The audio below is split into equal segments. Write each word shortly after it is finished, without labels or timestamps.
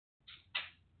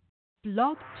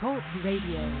Blog Talk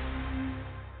Radio.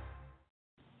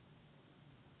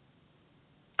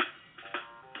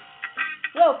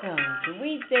 Welcome to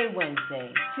Weedsday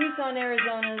Wednesday, Tucson,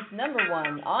 Arizona's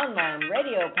 #1 online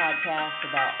radio podcast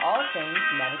about all things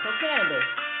medical cannabis.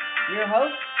 Your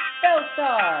host,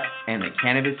 Bellstar. And the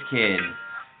Cannabis Kid.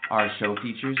 Our show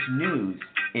features news,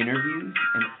 interviews,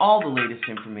 and all the latest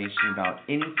information about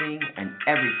anything and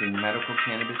everything medical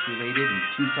cannabis related in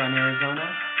Tucson,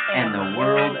 Arizona, and the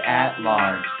world at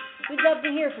large. We'd love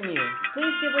to hear from you.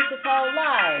 Please give us a call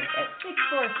live at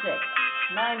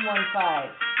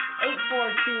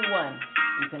 646-915-8421.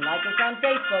 You can like us on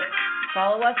Facebook,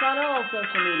 follow us on all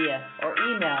social media, or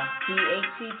email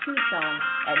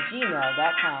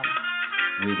thctucson@gmail.com.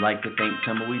 We'd like to thank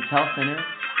Tumbleweeds Health Center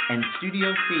and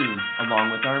Studio C, along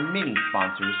with our many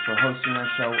sponsors, for hosting our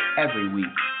show every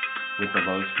week. With the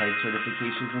lowest price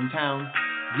certifications in town,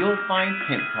 you'll find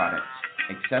hemp products,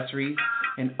 accessories,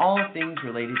 and all things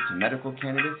related to medical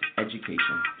cannabis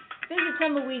education. Visit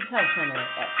Tumbleweeds Health Center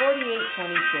at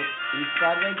 4826 East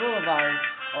Broadway Boulevard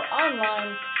or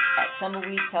online at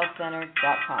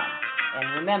tumbleweedshealthcenter.com.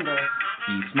 And remember,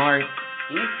 be smart,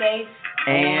 be safe,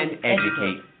 and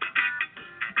educate.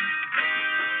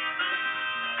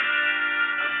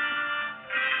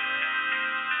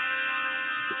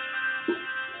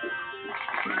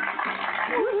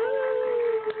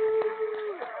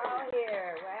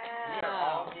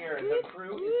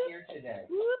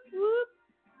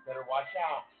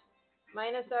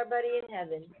 Minus our buddy in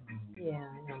heaven. Yeah,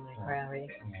 I know my priority.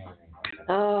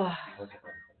 Oh,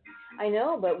 I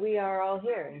know, but we are all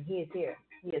here, and he is here.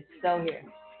 He is so here.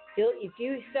 If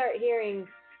you start hearing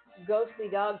ghostly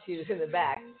dog shoes in the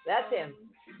back, that's him.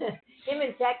 Him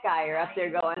and Tech Guy are up there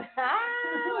going,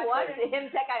 watch him,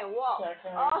 Tech Guy, and Walt.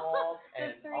 Oh,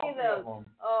 the three of those.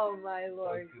 Oh, my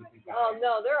Lord. Oh,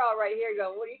 no, they're all right here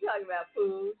going, what are you talking about,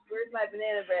 Pooh? Where's my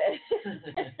banana bread?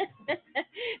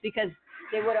 Because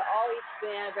they would have all eaten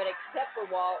banana bread except for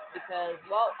Walt, because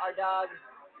Walt, our dog,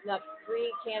 snuck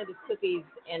 3 cannabis cookies,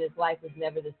 and his life was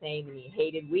never the same, and he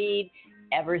hated weed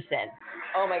ever since.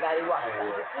 Oh, my God, he walked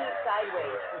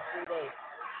sideways for 3 days.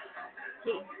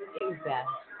 It was bad.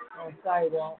 Oh, sorry,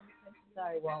 Walt.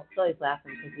 So he's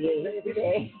laughing because he ate every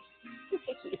day.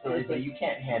 So you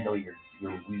can't handle your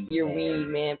weed. Your weed,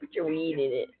 man. Put your weed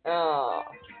in it. Oh.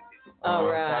 All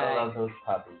right. I love those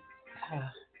puppies.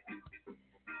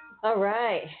 All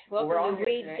right. Welcome to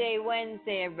Weedsday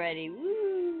Wednesday, everybody.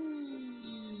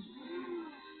 Woo!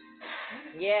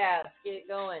 Yeah, let's get it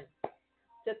going.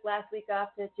 Took last week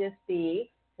off to just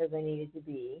be, because I needed to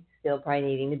be. Still probably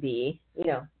needing to be. You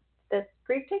know, that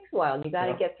grief takes a while, and you got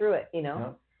to get through it, you know.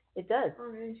 Yeah. It does.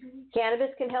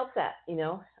 Cannabis can help that, you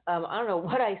know. I don't know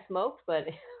what I smoked, but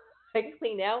I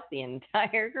cleaned out the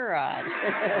entire garage. You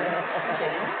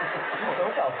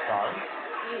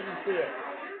can see it.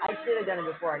 I should have done it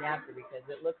before and after because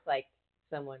it looks like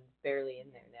someone's barely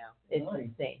in there now. It's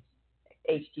insane.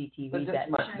 HGTV. But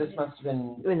this must have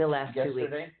been in the last yesterday?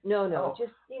 2 weeks. No,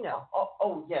 just, you know.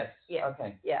 Oh, yes. Yeah.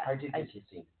 Okay. Yeah. I did get to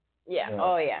see. Yeah.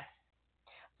 Oh, yeah.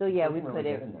 So, yeah, we put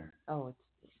it in there. Oh, it's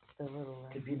the little...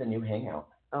 Could be the new hangout.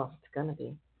 Oh, it's going to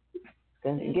be.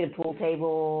 You get a pool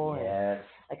table. Yes.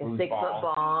 Like a 6-foot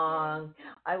bong.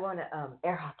 I want to,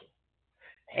 air hockey.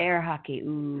 Air hockey.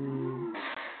 Ooh.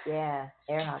 Yeah,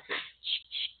 air hockey.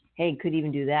 Hey, could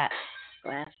even do that.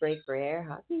 Glass break for air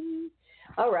hockey.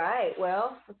 All right.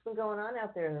 Well, what's been going on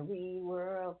out there in the wee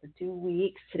world for 2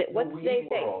 weeks? Today, what's today's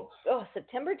date? Oh,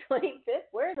 September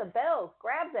 25th. Where are the bells?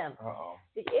 Grab them. Uh-oh.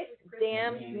 It's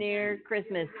damn near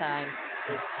Christmas time.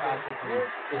 Let's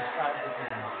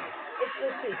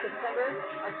see, September,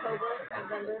 October,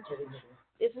 November.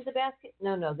 Isn't the basket?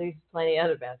 No, there's plenty of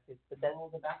other baskets. But that's...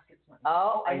 the basket's not.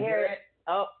 Oh, I hear it.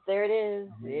 Oh, there it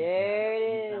is. There it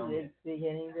is. It's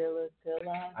beginning to look a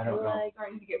lot like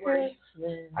Christmas.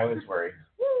 I was worried.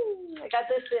 Woo! I got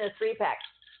this in a 3-pack.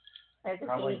 There's a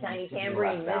teeny tiny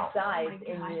tambourine this size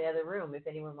in the other room. If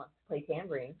anyone wants to play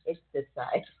tambourine, it's this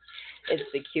size.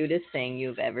 It's the cutest thing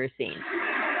you've ever seen.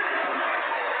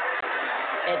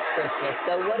 It's Christmas.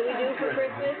 So what do we do for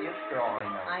Christmas?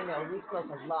 I know. We smoke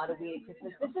a lot of weed at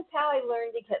Christmas. This is how I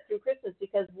learned to get through Christmas,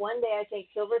 because one day I think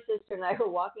Silver Sister and I were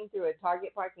walking through a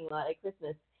Target parking lot at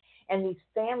Christmas, and these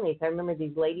families, I remember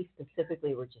these ladies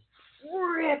specifically, were just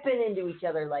ripping into each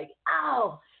other like,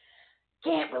 oh,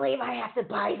 can't believe I have to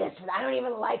buy this, and I don't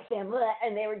even like them.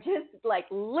 And they were just like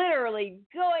literally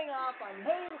going off on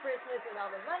hating Christmas and all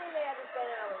the money they had to spend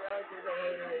and all the relatives they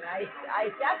hated. And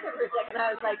I sat there for a second and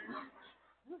I was like,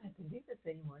 I don't have to do this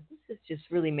anymore. This is just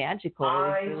really magical.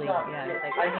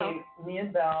 Me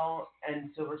and Belle and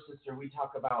Silver Sister, we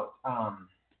talk about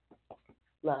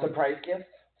surprise gifts.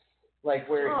 Like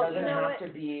where it doesn't have what? to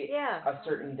be Yeah. a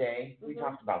certain day. We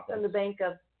talked about this. From the Bank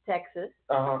of Texas.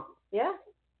 Yeah.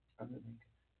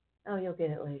 Oh, you'll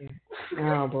get it later.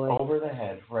 Oh boy. Over the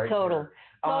head, right? Total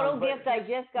there. gift I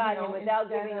just got him without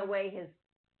giving away his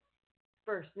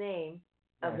first name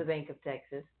of the Bank of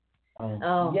Texas.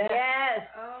 Yes.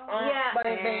 Yeah.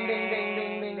 Bing, bing, bing,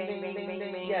 bing, bing, bing, bing,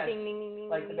 bing, bing. Yes.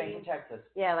 Like the Bank of Texas.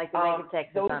 Yeah, like the Bank of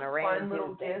Texas on a random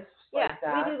little Tuesday. gifts. Yeah, like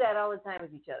that. we do that all the time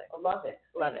with each other. I love it.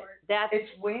 Love it. It's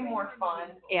way more fun.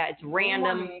 Yeah, it's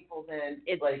random. More meaningful than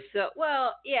it's like. So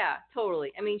well, yeah,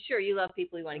 totally. I mean, sure, you love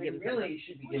people, you want to give them. Really, you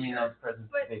should be giving those presents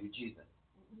to baby Jesus.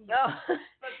 Oh,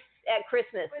 at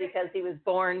Christmas because he was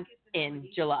born in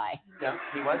July. Yeah,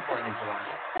 he was born in July.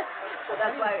 So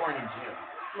that's why. He was born in June.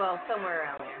 Well, somewhere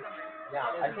around there.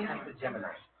 Yeah, I think he's a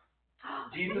Gemini.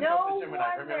 Jesus no was a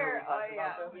Gemini. wonder. Remember we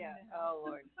talked about Yeah. Oh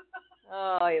Lord.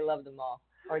 Oh, he loved them all.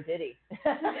 Or did he?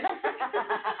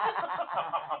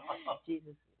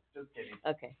 Jesus. Just kidding.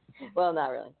 Okay. Well,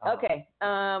 not really. Okay.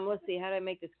 Let's see. How do I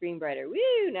make the screen brighter?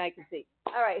 Woo! Now I can see.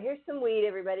 All right. Here's some weed,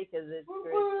 everybody, because it's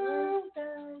Christmas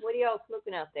time. What are y'all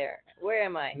smoking out there? Where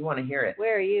am I? You want to hear it?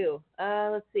 Where are you?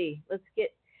 Let's see. Let's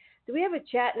get. Do we have a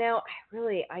chat now?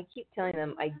 I keep telling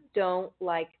them I don't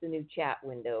like the new chat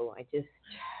window.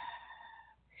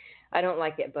 I don't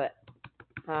like it, but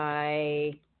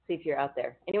I see if you're out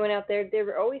there. Anyone out there? There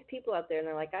were always people out there, and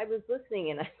they're like, I was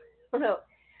listening, and I don't know.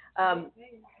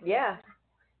 Yeah.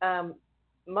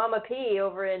 Mama P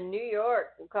over in New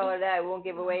York. We'll call her that. We won't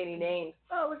give away any names.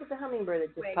 Oh, look at the hummingbird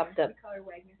that just popped up. We call her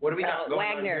Wagner. What do we got going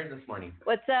Wagner. on here this morning?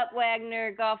 What's up,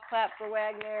 Wagner? Golf clap for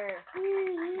Wagner.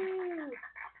 Woo-hoo.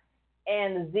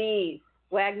 And the Z's.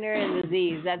 Wagner and the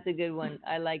Z's. That's a good one.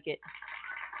 I like it.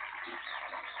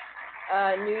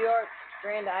 New York,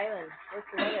 Grand Island. What's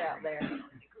the weather out there?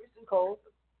 Cold?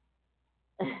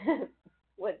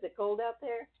 What's it cold out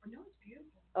there? No, it's beautiful.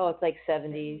 Oh, it's like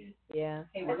 70s. Yeah.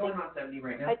 Hey, we're going on 70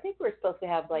 right now. I think we're supposed to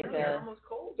have like It's almost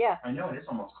cold. Yeah. I know, it is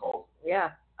almost cold.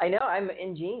 Yeah. I know. I'm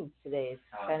in jeans today. It's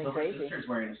kind of crazy. My sister's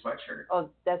wearing a sweatshirt. Oh,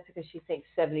 that's because she thinks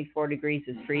 74 degrees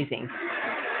is freezing.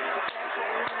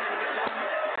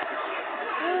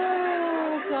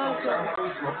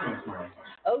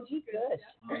 Oh, gee, good.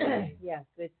 Yeah,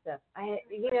 good stuff. I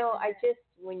just,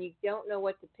 when you don't know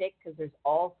what to pick, because there's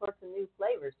all sorts of new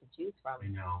flavors to choose from. I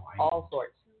know. All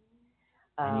sorts.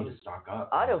 I need to stock up.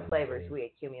 Auto flavors we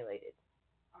accumulated.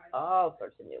 All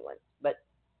sorts of new ones. But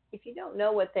if you don't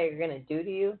know what they're going to do to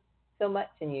you so much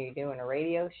and you're doing a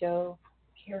radio show,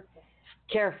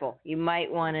 careful. You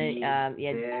might want to,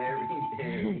 very,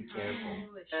 very careful.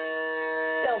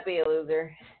 Don't be a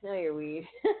loser. Know your weed.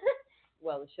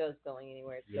 Well, the show's going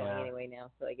anywhere. It's going anyway now,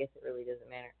 so I guess it really doesn't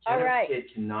matter. Jennifer's All right. kid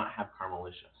cannot have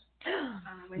Caramelicious.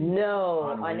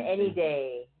 No, on any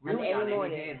day. Really, on any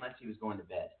morning. Any day unless he was going to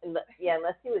bed. Yeah,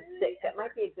 unless he was sick. That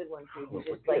might be a good one for you. It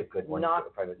Just would be a like good one knock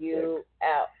if I was you sick.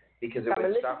 out. Because it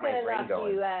would stop my brain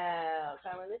going. You out.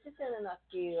 Carmelicious gonna knock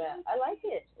you out. I like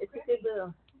it. It's a good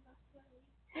little.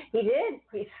 He did.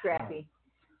 He's scrappy.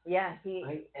 Yeah, he.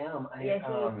 I am. He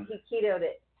ketoed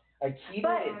it. I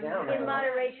ketoed it down. In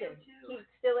moderation. He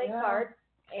still ate carbs,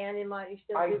 and in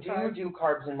moderation. I do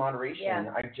carbs in moderation.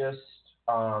 Yeah. I just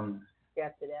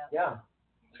scrapped it out. Yeah.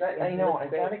 I know. I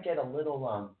gotta get a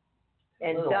little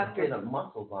and bit of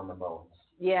muscles on the bones.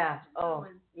 Yeah. Oh,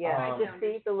 yeah. Just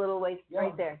see the little waist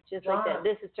right there, just like that.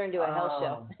 This has turned to a health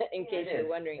show, in case you're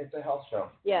wondering. It's a health show.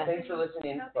 Yeah. Thanks for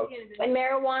listening, folks. And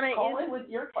marijuana Call in with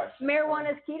your question.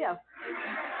 Marijuana is keto.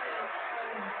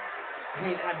 I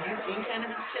mean, have you seen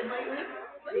Cannabis Kid lately?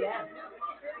 Yeah.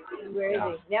 Where is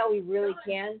he? Now we really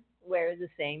can wear the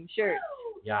same shirt.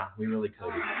 Yeah, we really could.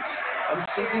 I'm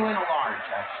thinking in a large,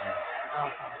 actually.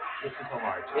 Okay. This is a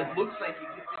large. It looks like you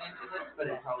could fit into this, but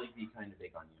it'd probably be kind of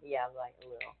big on you. Yeah, like a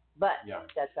little. But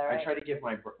that's all right. I try to give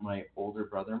my older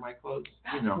brother my clothes,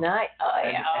 you know. Nice. Oh,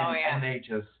 yeah. And they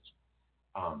just,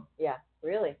 yeah,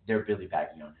 really? They're really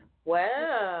bagging on him.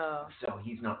 Wow. So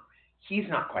he's not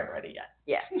quite ready yet.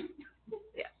 Yeah.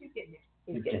 Yeah. He's getting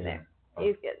there.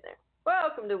 He's getting there.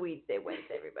 Welcome to Weedsday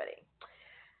Wednesday, everybody.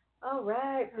 All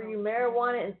right, for you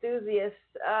marijuana enthusiasts,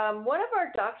 one of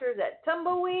our doctors at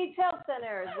Tumbleweeds Health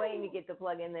Center is waiting to get the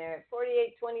plug in there at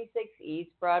 4826 East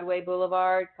Broadway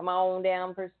Boulevard. Come on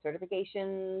down for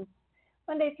certifications.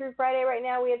 Monday through Friday right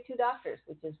now we have 2 doctors,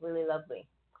 which is really lovely.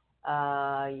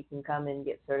 You can come and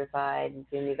get certified and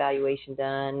get an evaluation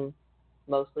done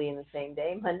mostly in the same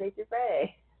day, Monday through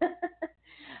Friday.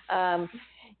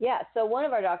 Yeah, so one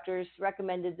of our doctors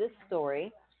recommended this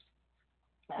story.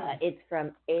 It's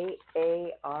from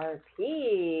AARP.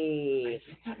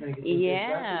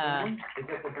 Yeah. Is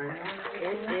that the brand new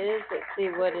one? It is. Let's see,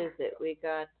 what is it? We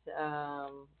got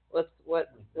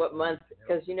what month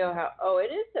because you know how,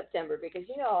 it is September because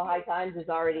you know how High Times is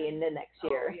already in the next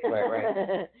year.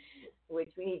 Right. Which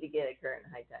we need to get a current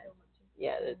High Times.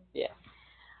 Yeah,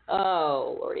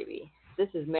 Oh, Lordy B. This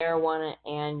is marijuana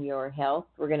and your health.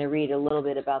 We're going to read a little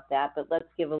bit about that, but let's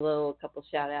give a couple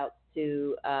shout outs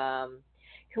to,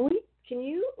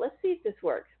 let's see if this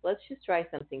works. Let's just try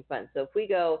something fun. So if we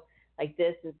go like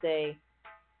this and say,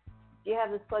 do you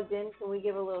have this plugged in? Can we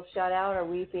give a little shout out? Are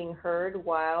we being heard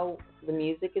while the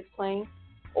music is playing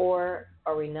or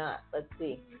are we not? Let's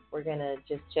see. We're going to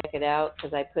just check it out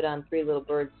because I put on Three Little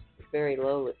Birds very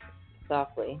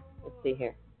softly. Let's see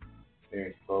here.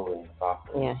 Very slowly and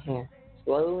softly. Yeah, here.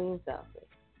 Slowly and softly.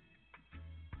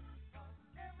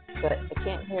 But I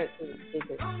can't hear it through the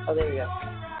speakers. Oh, there we go.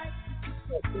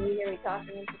 Can you hear me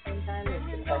talking at the same time?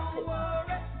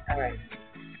 All right.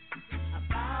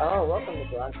 Oh, welcome to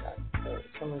Blog Talk. So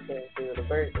someone's getting Three Little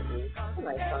Birds at least. I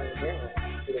might find it here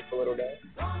and do this a little bit.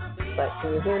 But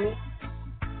can you hear me?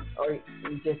 Or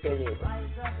you just hear the other?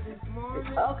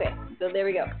 Okay, so there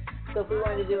we go. So if we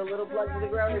wanted to do a little plug for the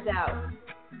growers out.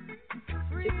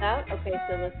 Shoot out? Okay,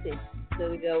 so let's see.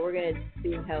 So we go. We're going to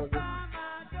see how this.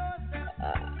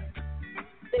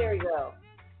 There we go.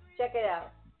 Check it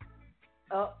out.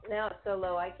 Oh, now it's so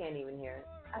low I can't even hear it.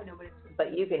 I know,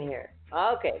 but you can hear it.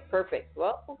 Okay, perfect.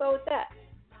 Well, we'll go with that.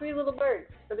 Three Little Birds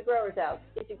for the Growers House.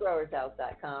 Get to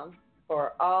growershouse.com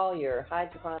for all your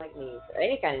hydroponic needs, or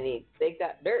any kind of needs. They've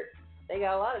got dirt. They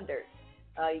got a lot of dirt.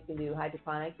 You can do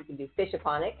hydroponic. You can do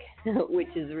fishaponic,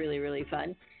 which is really, really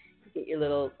fun. Get your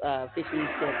little fishies.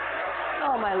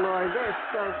 Oh, my Lord. They're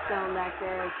so stoned back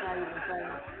there. It's not even funny.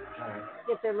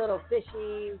 Get their little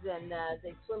fishies, and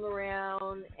they swim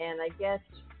around, and I guess,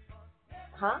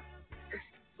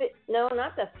 no,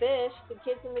 not the fish. The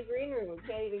kids in the green room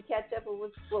can't even catch up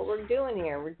with what we're doing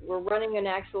here. We're running an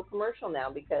actual commercial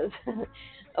now because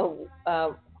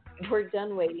we're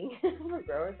done waiting for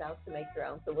Growers House to make their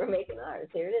own, so we're making ours.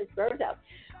 Here it is, Growers House.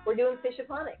 We're doing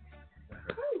fishaponics.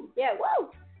 Yeah,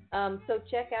 whoa. So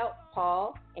check out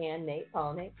Paul and Nate,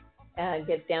 and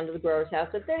get down to the Growers House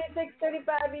at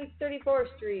 3635 East 34th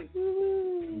Street.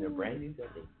 Woo-hoo. In their brand new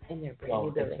building. It's been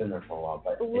there for a while,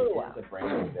 but it is a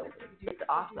brand new building. It's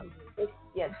awesome.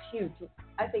 It's huge.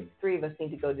 I think the three of us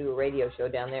need to go do a radio show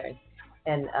down there,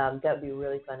 and that would be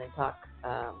really fun and talk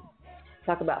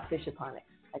about fishaponics.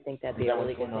 I think that'd be a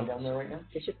really good thing. Down there right now?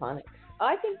 Fishaponics.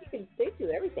 I think they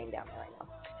do everything down there right now.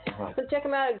 Uh-huh. So check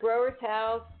them out at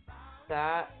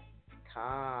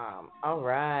growershouse.com. All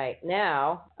right.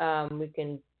 Now we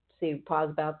can pause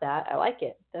about that. I like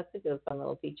it. That's a good fun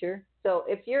little feature. So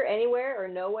if you're anywhere or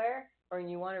nowhere or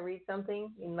you want to read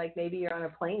something, and like maybe you're on a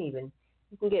plane even,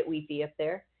 you can get Weefy up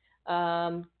there.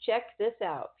 Check this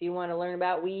out if you want to learn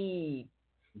about weed.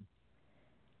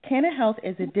 Canna Health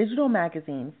is a digital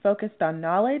magazine focused on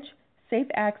knowledge, safe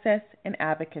access, and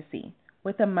advocacy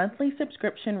with a monthly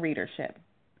subscription readership.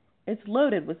 It's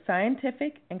loaded with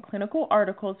scientific and clinical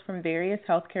articles from various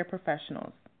healthcare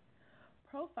professionals,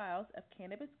 profiles of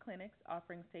cannabis clinics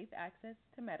offering safe access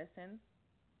to medicines,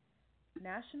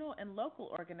 national and local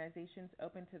organizations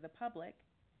open to the public,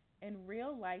 and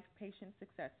real-life patient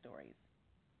success stories.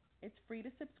 It's free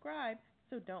to subscribe,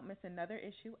 so don't miss another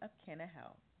issue of Canna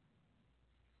Health.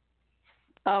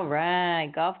 All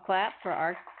right, golf clap for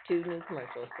our two new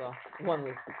commercials. Well, one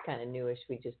was kind of newish.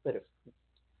 We just put a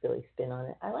silly spin on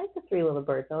it. I like the Three Little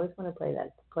Birds. I always want to play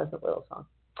that pleasant little song.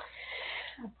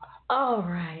 All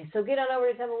right, so get on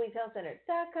over to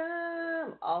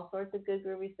TumbleweedHealthCenter.com. All sorts of good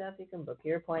groovy stuff. You can book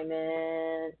your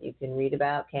appointment. You can read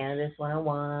about Cannabis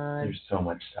 101. There's so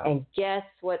much stuff. And guess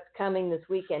what's coming this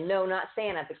weekend? No, not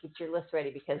Santa, but get your list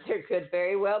ready because there could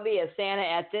very well be a Santa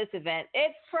at this event.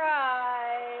 It's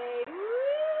Pride. Woo!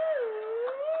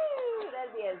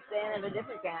 That'd be a Santa of a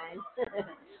different kind.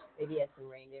 Maybe have some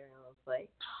reindeer in a little sleigh.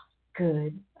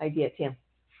 Good idea, Tim.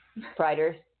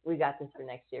 Priders. We got this for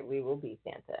next year. We will be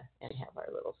Santa and have our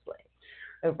little sleigh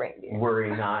of reindeer.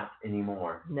 Worry not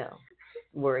anymore. No,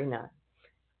 worry not.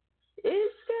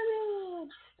 It's coming.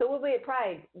 So we'll be at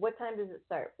Pride. What time does it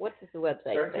start? What's the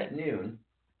website? Starts at noon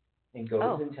and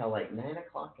goes until like 9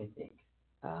 o'clock, I think.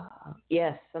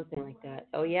 Yes, something like that.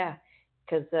 Oh, yeah,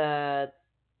 because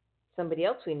somebody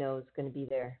else we know is going to be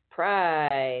there.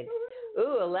 Pride.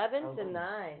 Ooh, 11 to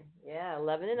 9. Yeah,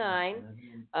 11 to 9.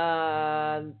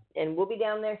 And we'll be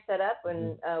down there set up,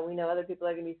 and we know other people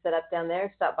are going to be set up down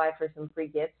there. Stop by for some free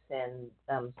gifts and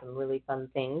some really fun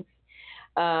things.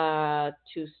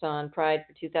 Tucson Pride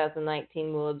for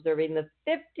 2019 will observing the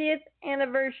 50th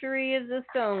anniversary of the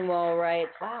Stonewall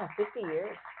riots. Wow, 50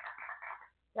 years.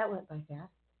 That went by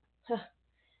fast. Not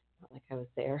like I was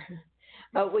there.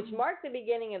 which marked the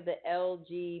beginning of the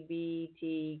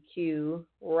LGBTQ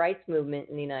rights movement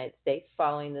in the United States.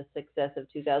 Following the success of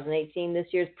 2018,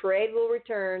 this year's parade will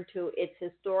return to its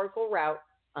historical route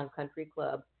on Country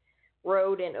Club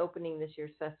Road and opening this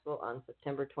year's festival on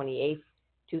September 28th,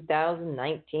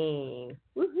 2019.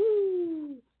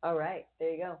 Woohoo! All right,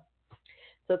 there you go.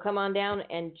 So come on down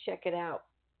and check it out.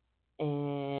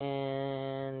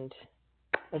 And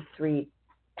let's read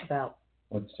about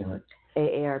Let's do it.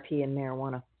 AARP and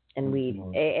marijuana and weed.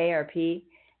 AARP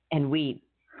and weed.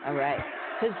 All right.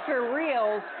 Because for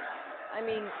real, I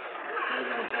mean, these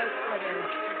are folks that are,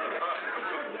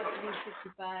 you have to be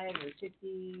 65 or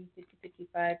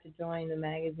 55 to join the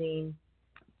magazine.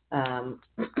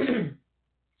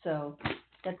 So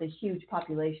that's a huge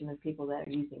population of people that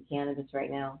are using cannabis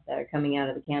right now, that are coming out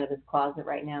of the cannabis closet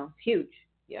right now. It's huge.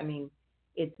 I mean,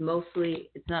 it's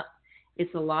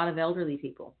a lot of elderly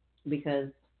people, because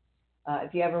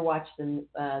if you ever watch the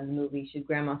movie Should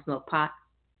Grandma Smoke Pot,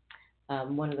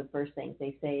 one of the first things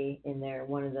they say in there,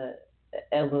 one of the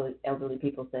elderly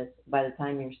people says, by the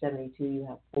time you're 72, you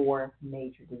have 4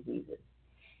 major diseases.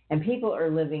 And people are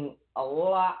living a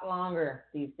lot longer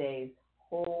these days.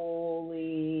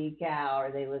 Holy cow,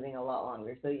 are they living a lot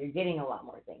longer. So you're getting a lot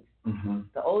more things. Mm-hmm.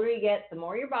 The older you get, the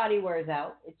more your body wears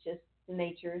out. It's just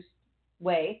nature's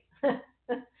way.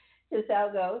 Just how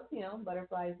it goes. You know,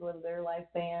 butterflies live their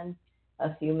lifespan.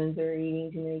 Us humans are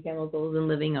eating too many chemicals and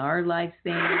living our lifespan.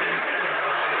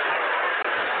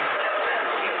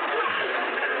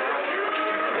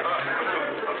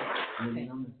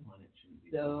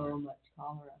 So much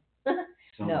cholera.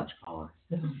 So much cholera.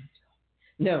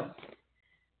 No.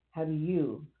 How do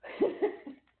you?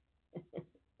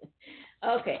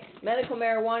 Okay. Medical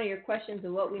marijuana, your questions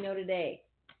of what we know today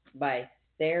by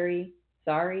Sari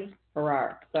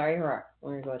Harar. Sari Harar.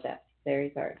 We're going to go with that.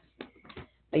 Sari.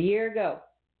 A year ago,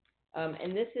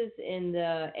 and this is in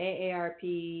the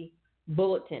AARP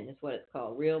Bulletin, is what it's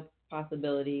called, Real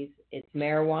Possibilities. It's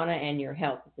marijuana and your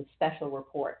health. It's a special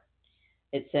report.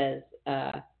 It says,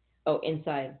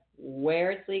 inside,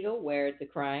 where it's legal, where it's a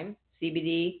crime,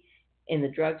 CBD in the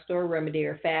drugstore, remedy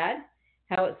or fad,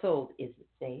 how it's sold, is it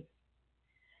safe?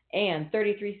 And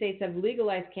 33 states have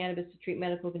legalized cannabis to treat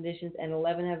medical conditions, and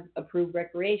 11 have approved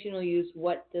recreational use.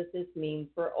 What does this mean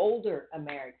for older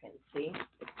Americans? See,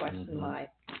 the question lies.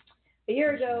 A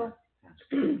year ago,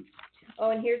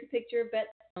 and here's a picture of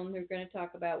Bet Stone they're going to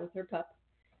talk about with her pup.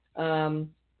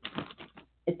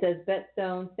 It says Bet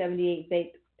Stone, 78,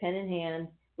 vape, pen in hand,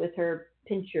 with her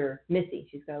pincher, Missy.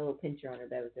 She's got a little pincher on her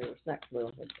bed with her snuck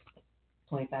little,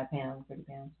 25 pounds, 30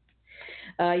 pounds.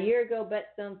 A year ago,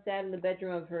 Bet Stone sat in the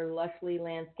bedroom of her lushly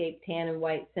landscaped tan and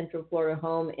white Central Florida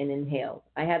home and inhaled.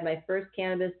 I had my first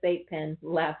cannabis vape pen,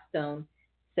 laughed Stone,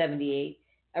 78,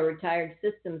 a retired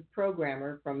systems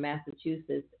programmer from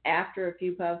Massachusetts. After a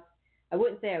few puffs, I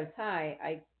wouldn't say I was high,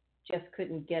 I just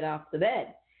couldn't get off the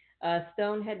bed.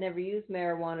 Stone had never used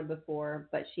marijuana before,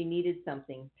 but she needed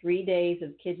something. 3 days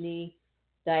of kidney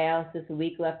dialysis, a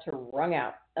week left her wrung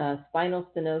out. Spinal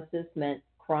stenosis meant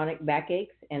chronic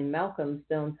backaches, and Malcolm,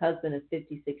 Stone's husband of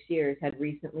 56 years, had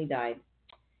recently died.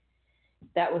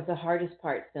 That was the hardest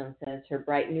part, Stone says, her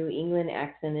bright New England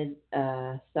accented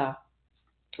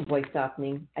voice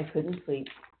softening. I couldn't sleep.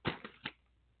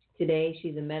 Today,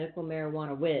 she's a medical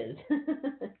marijuana whiz.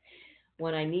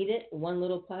 When I need it, 1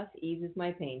 little puff eases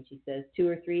my pain, she says. 2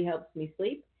 or 3 helps me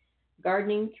sleep.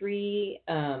 Gardening, 3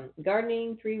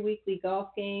 weekly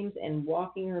golf games, and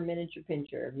walking her miniature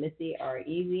pincher, Missy, are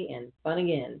easy and fun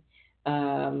again.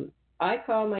 I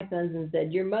called my sons and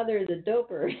said, your mother is a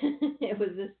doper. It was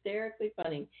hysterically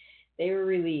funny. They were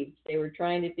relieved. They were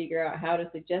trying to figure out how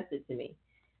to suggest it to me.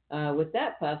 With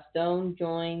that puff, Stone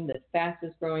joined the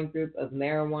fastest growing group of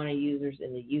marijuana users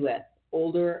in the U.S.,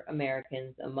 older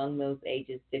Americans among those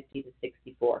ages 50 to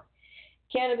 64.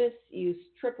 Cannabis use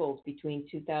tripled between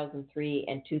 2003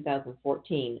 and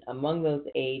 2014 among those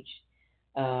aged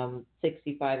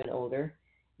 65 and older.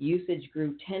 Usage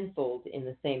grew tenfold in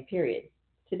the same period.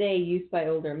 Today, use by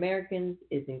older Americans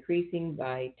is increasing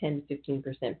by 10 to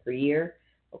 15% per year,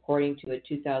 according to a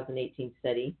 2018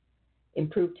 study.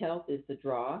 Improved health is the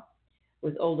draw,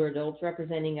 with older adults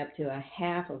representing up to a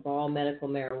half of all medical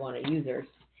marijuana users.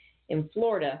 In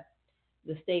Florida,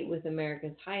 the state with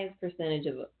America's highest percentage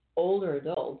of older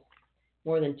adults,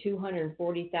 more than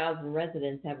 240,000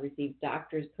 residents have received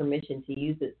doctor's permission to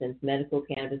use it since medical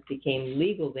cannabis became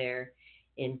legal there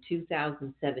in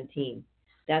 2017.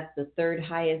 That's the 3rd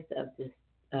highest of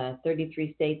the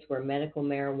 33 states where medical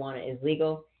marijuana is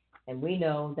legal, and we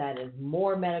know that is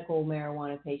more medical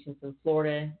marijuana patients in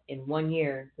Florida in 1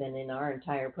 year than in our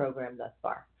entire program thus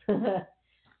far.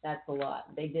 That's a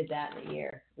lot. They did that in a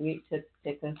year.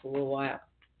 Took us a little while.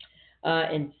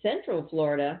 In Central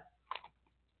Florida,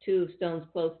 two of Stone's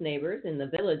close neighbors in the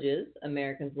Villages,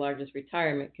 America's largest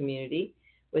retirement community,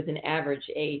 with an average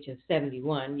age of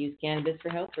 71, use cannabis for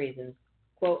health reasons.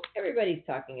 Quote, everybody's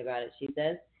talking about it, she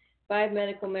says. 5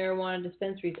 medical marijuana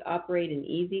dispensaries operate in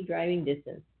easy driving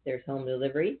distance. There's home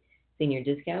delivery. Senior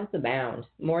discounts abound.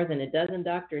 More than a dozen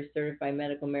doctors certify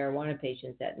medical marijuana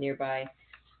patients at nearby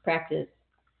practices.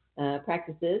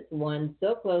 One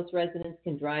so close residents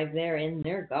can drive there in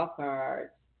their golf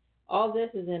carts. All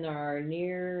this is in our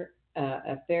near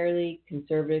a fairly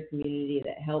conservative community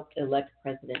that helped elect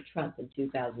President Trump in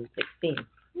 2016.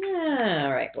 Yeah,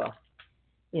 all right, well,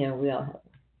 we all have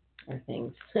our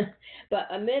things. But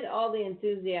amid all the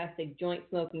enthusiastic joint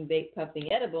smoking, vape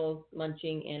puffing, edibles,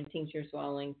 munching, and tincture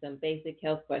swallowing, some basic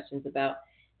health questions about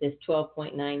this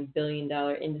 $12.9 billion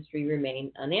industry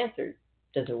remain unanswered.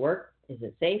 Does it work? Is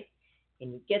it safe?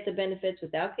 Can you get the benefits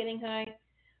without getting high?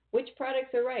 Which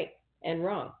products are right and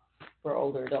wrong for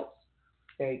older adults?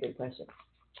 Very good question.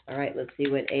 All right, let's see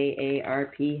what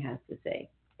AARP has to say.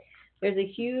 There's a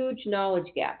huge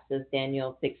knowledge gap, says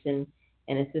Daniel Fixon,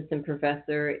 an assistant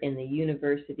professor in the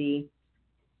University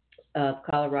of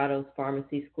Colorado's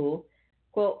Pharmacy School.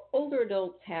 Quote, older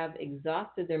adults have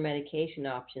exhausted their medication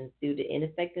options due to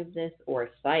ineffectiveness or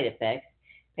side effects.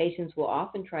 Patients will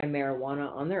often try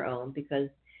marijuana on their own because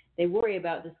they worry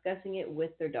about discussing it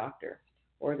with their doctor,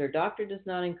 or their doctor does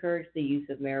not encourage the use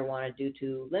of marijuana due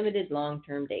to limited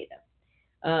long-term data.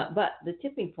 But the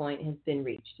tipping point has been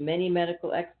reached. Many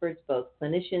medical experts, both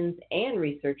clinicians and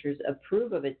researchers,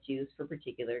 approve of its use for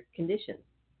particular conditions.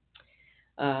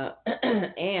 And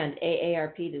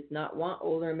AARP does not want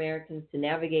older Americans to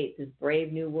navigate this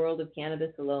brave new world of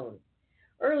cannabis alone.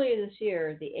 Earlier this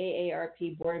year, the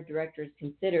AARP Board of Directors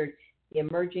considered the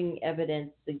emerging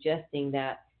evidence suggesting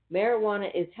that marijuana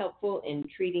is helpful in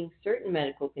treating certain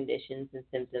medical conditions and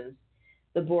symptoms.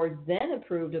 The board then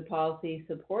approved a policy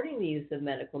supporting the use of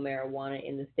medical marijuana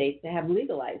in the states that have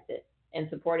legalized it, and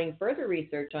supporting further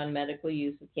research on medical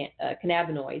use of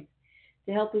cannabinoids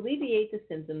to help alleviate the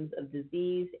symptoms of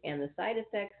disease and the side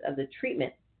effects of the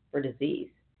treatment for disease.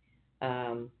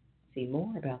 See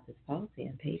more about this policy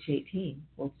on page 18.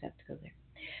 We'll just have to go there.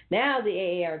 Now the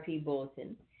AARP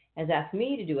Bulletin has asked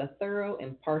me to do a thorough,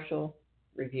 impartial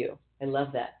review. I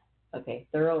love that. Okay,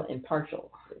 thorough, impartial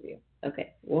review.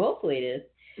 Okay, well, hopefully it is.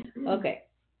 Okay,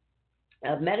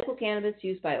 medical cannabis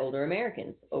used by older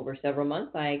Americans. Over several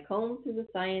months, I combed through the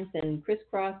science and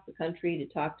crisscrossed the country to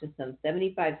talk to some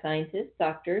 75 scientists,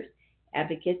 doctors,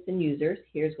 advocates, and users.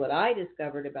 Here's what I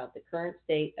discovered about the current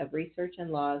state of research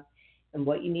and laws and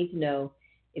what you need to know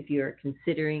if you're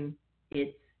considering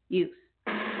its use.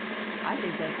 I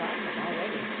think that's awesome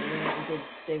already.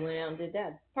 They went out and did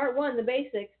that. Part 1, the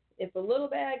basics. If a little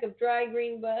bag of dry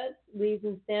green buds, leaves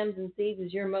and stems and seeds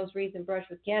is your most recent brush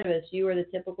with cannabis, you are the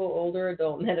typical older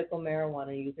adult medical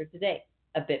marijuana user today.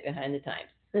 A bit behind the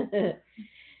times.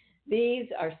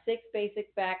 These are 6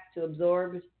 basic facts to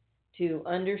absorb to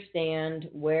understand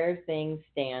where things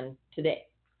stand today.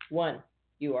 1,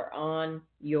 you are on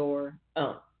your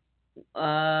own.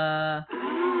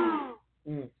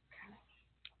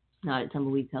 Not at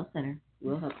Tumbleweeds Health Center.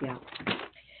 We'll help you out.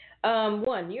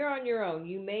 1, you're on your own.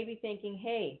 You may be thinking,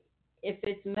 hey, if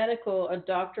it's medical, a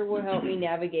doctor will help me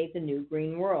navigate the new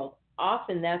green world.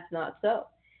 Often that's not so.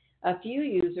 A few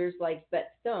users, like Bette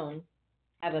Stone,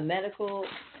 have a medical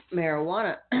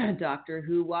marijuana doctor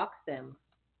who walks them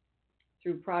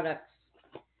through products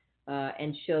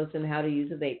and shows them how to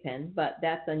use a vape pen, but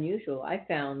that's unusual. I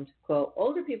found, quote,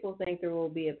 older people think there will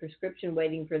be a prescription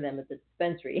waiting for them at the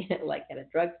dispensary, like at a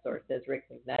drugstore, says Rick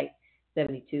McKnight,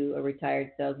 72, a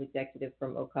retired sales executive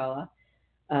from Ocala,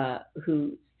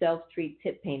 who self-treats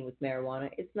hip pain with marijuana.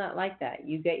 It's not like that.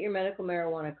 You get your medical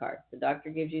marijuana card. The doctor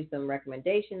gives you some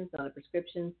recommendations on a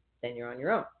prescription, then you're on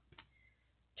your own.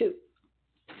 2,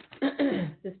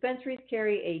 dispensaries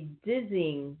carry a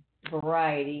dizzying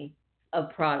variety of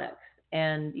products.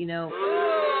 And,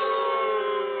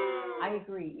 I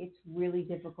agree. It's really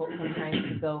difficult sometimes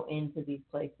to go into these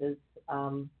places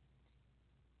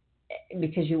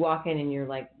because you walk in and you're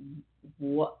like,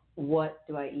 what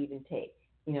do I even take?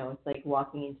 It's like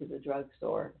walking into the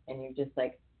drugstore and you're just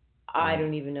like, I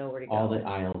don't even know where to go. All the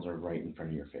aisles are right in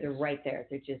front of your face. They're right there.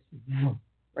 They're just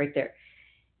right there.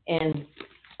 And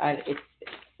I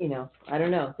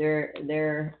don't know.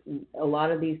 They're a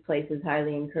lot of these places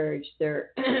highly encourage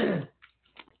their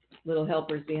little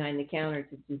helpers behind the counter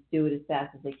to just do it as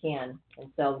fast as they can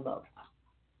and sell the most.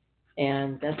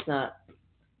 And that's not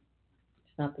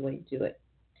the way to do it.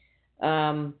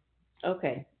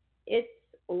 Okay. It's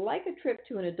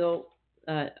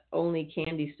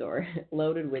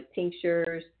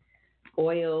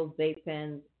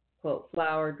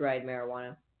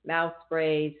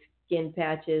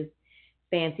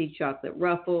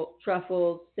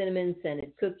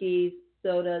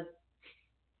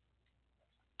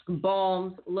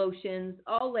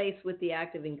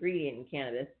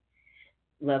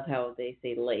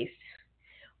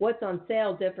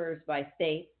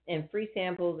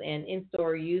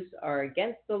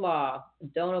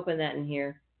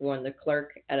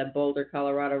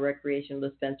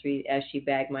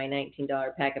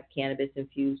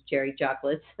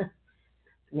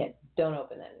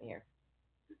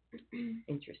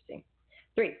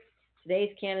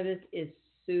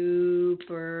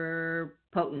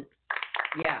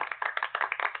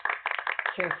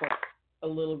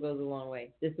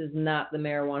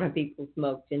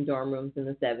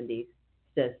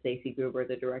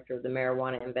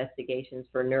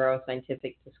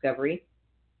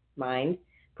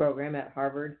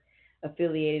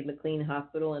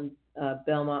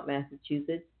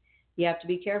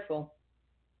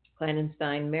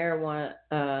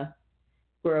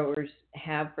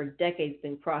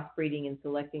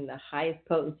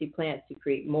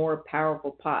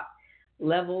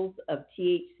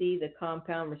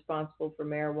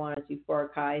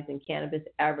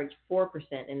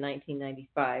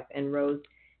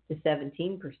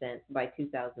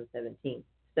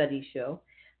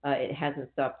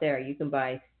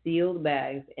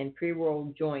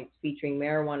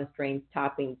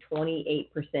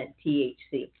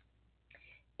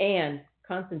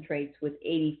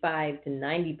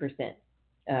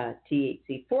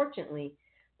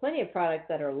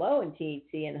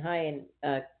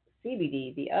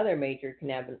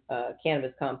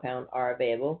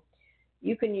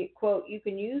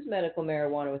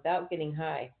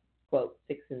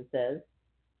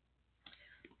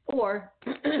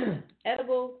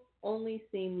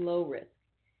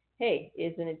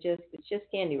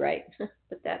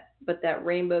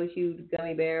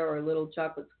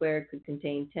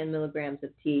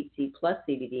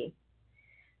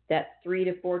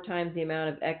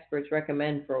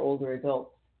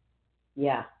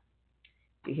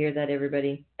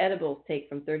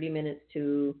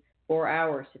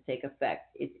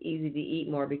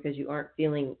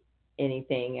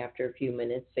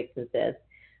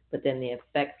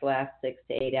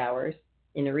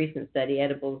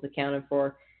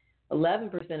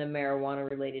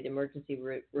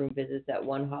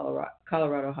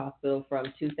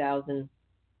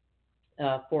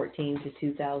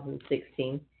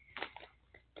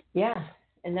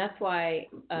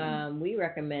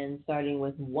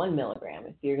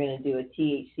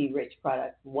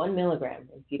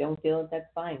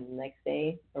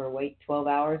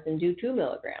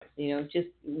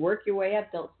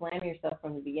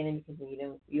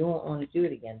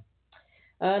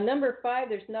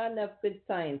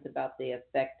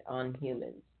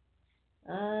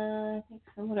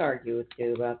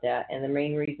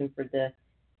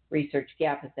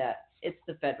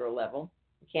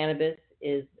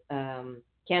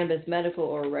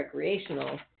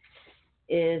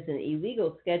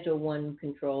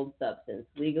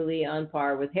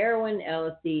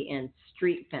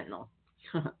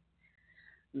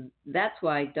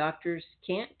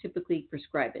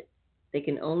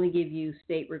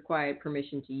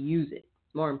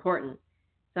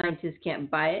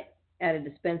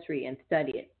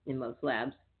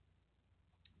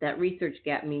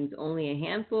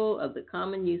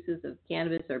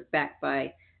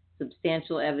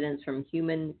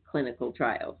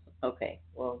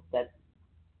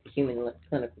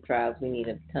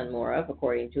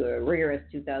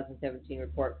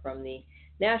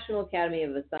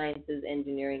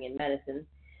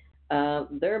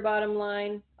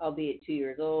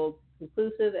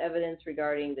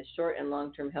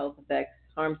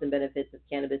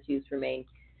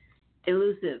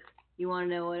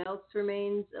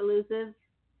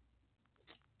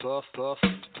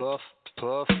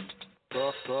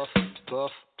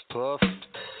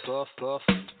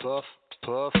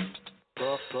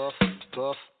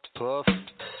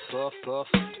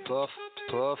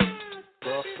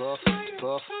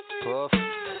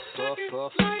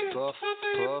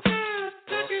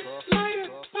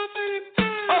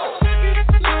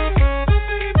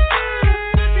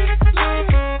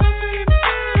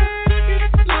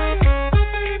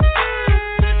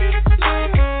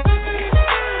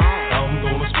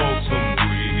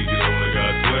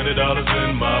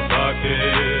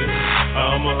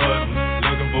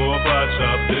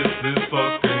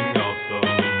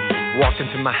Walk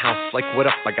into my house like, what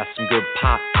up? I got some good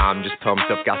pot. I'm just pumped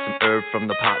up, got some herb from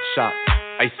the pot shop.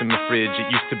 Ice in my fridge, it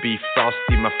used to be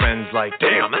frosty. My friends like,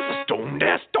 damn, that's a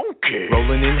stoned-ass donkey.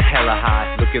 Rolling in hella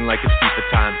high, looking like it's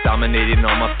FIFA time. Dominating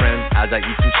all my friends as I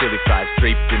eat some chili fries.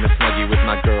 Draped in a Snuggie with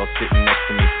my girl sitting next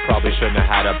to me. Probably shouldn't have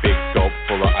had a big gulp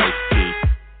full of iced tea.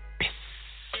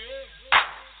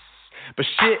 But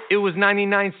shit, it was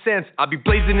 99 cents. I'll be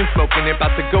blazing and smoking it,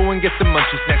 about to go and get some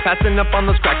munchies next. Passing up on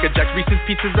those Cracker Jacks, Reese's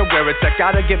Pieces are where it's at.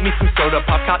 Gotta get me some soda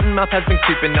pop. Cottonmouth has been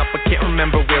creeping up, but can't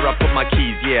remember where I put my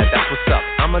keys. Yeah, that's what's up.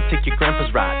 I'ma take your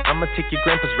grandpa's ride.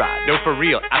 No, for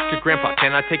real, ask your grandpa,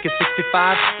 can I take a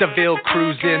 65? DeVille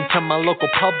cruising to my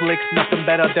local Publix. Nothing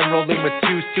better than rolling with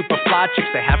two super fly chicks.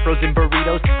 They have frozen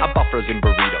burritos. I bought frozen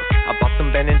burritos. I bought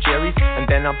some Ben and Jerry's, and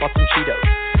then I bought some Cheetos.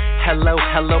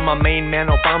 Hello, my main man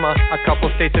Obama. A couple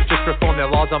states have just reformed their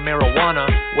laws on marijuana.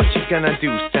 What you gonna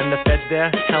do, send the feds there?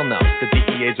 Hell no, the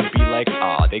DEAs would be like,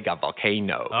 aw, they got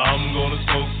volcanoes. I'm gonna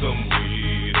smoke some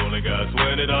weed, only got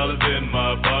 $20 in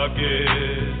my pocket.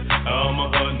 I'm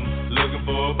a huntin', looking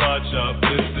for a pot shop,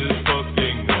 this is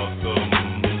fucking awesome.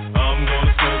 I'm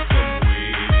gonna smoke some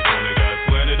weed, only got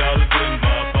 $20 in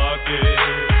my pocket.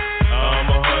 I'm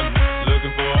a huntin',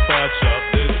 looking for a pot shop,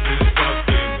 this is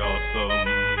fucking awesome.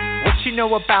 What you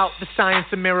know about the science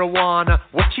of marijuana?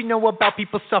 What you know about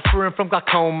people suffering from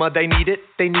glaucoma? They need it,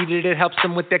 it helps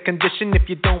them with their condition. If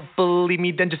you don't believe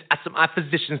me, then just ask some eye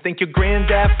physicians. Thank your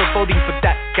granddad for voting for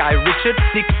that guy. Richard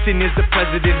Nixon is the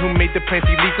president who made the plant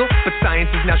illegal, but science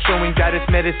is now showing that it's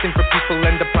medicine for people,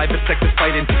 and the private sector's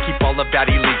fighting to keep all of that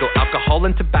illegal. Alcohol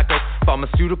and tobacco,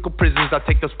 pharmaceutical prisons. I'll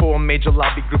take those 4 major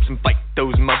lobby groups and fight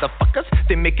those motherfuckers.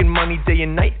 They're making money day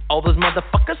and night, all those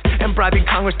motherfuckers, and bribing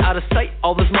Congress out of sight,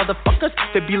 all those motherfuckers.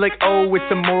 They'd be like, oh, it's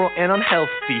immoral and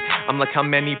unhealthy. I'm like, how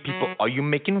many people are you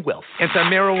making wealth?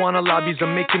 Anti-marijuana lobbies are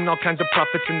making all kinds of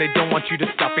profits, and they don't want you to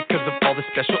stop it because of all the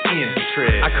special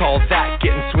interest. I call that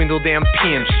getting swindled and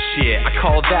pimped shit. I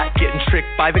call that getting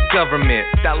tricked by the government.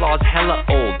 That law's hella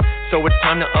old, so it's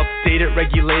time to update it,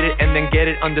 regulate it, and then get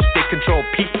it under state control.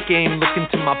 Peak game, look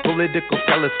into my political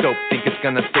telescope. Think it's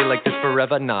gonna stay like this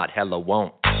forever? Not hella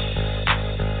won't.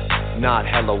 Not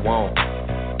hella won't.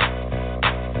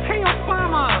 Hey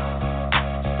Obama,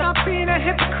 stop being a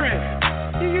hypocrite.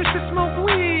 You used to smoke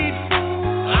weed,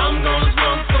 fool. I'm gonna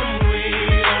smoke some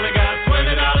weed, only got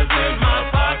 $20 in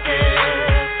my pocket.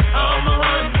 I'm a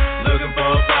huntin', looking for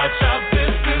a pot shop,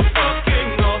 this is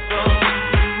fucking awesome.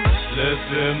 Let's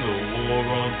end the war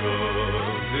on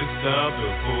drugs, it's time to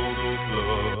pull those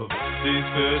plugs. These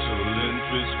special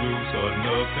interest groups are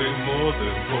nothing more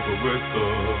than corporate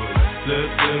thugs.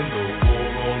 Let's end the war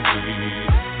on weed,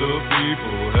 the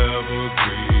people have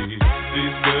agreed.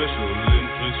 These special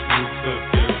interest groups have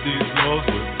kept these laws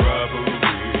with bribery.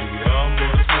 I'm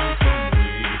gonna smoke some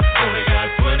weed, only got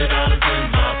 $20 in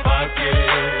my pocket.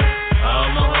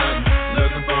 I'm a huntin',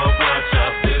 looking for a pot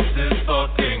shop, this is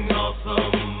fucking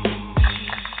awesome.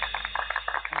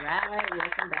 Alright,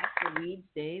 welcome back to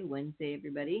Weedsday Wednesday,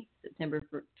 everybody. September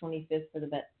 25th for the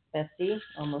bestie,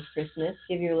 almost Christmas.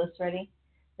 Give your list ready.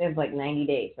 We have like 90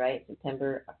 days, right?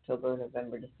 September, October,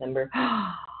 November, December.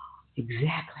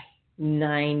 Exactly.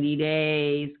 90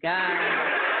 days, guys.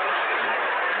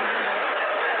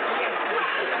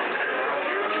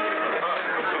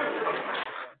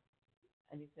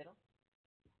 A new fiddle?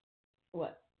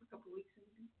 What? A couple weeks in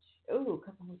the beach. Oh, a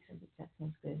couple weeks in the beach. That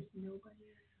sounds good. Nobody.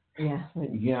 Yeah.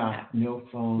 Yeah, no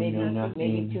phone, maybe, no nothing.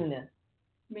 Maybe tuna.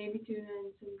 Maybe tuna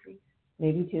and some drinks.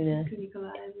 Maybe tuna.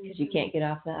 Because you can't get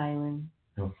off the island.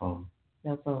 No phone.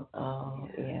 No phone. Oh,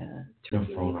 yeah. No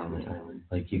phone on the island.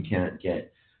 Like, you can't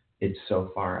get, it's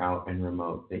so far out and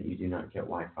remote that you do not get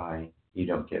Wi-Fi. You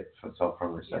don't get cell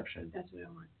phone reception. Yeah, that's what I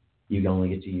want. You only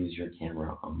get to use your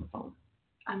camera on the phone.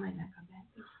 I might not come back.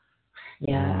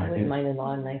 Yeah, with my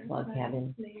in-law, nice log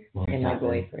cabin. And my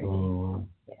boyfriend. Oh.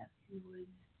 Yeah.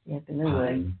 Yep, in the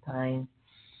woods. Pine.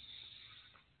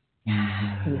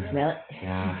 Can you smell it?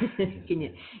 Yeah. Can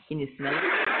you smell it?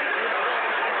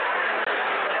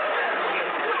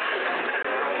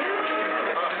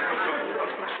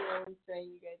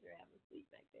 You guys are having sleep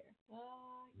back there.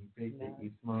 Oh, you bake it,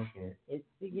 you smoke it. It's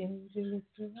beginning to look.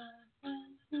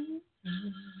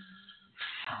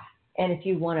 And if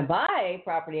you want to buy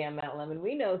property on Mount Lemon,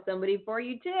 we know somebody for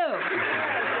you too.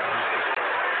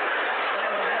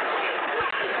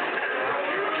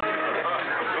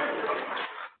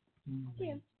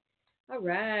 Yeah. All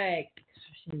right.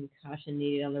 Caution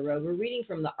needed on the road. We're reading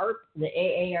from the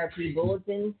AARP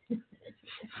Bulletin.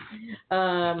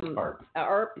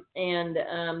 ARP, and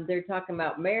they're talking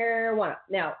about marijuana.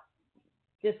 Now,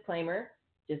 disclaimer,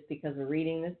 just because we're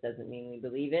reading this doesn't mean we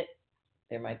believe it.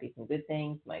 There might be some good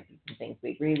things, might be some things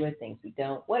we agree with, things we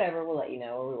don't. Whatever, we'll let you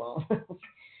know or we won't.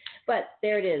 But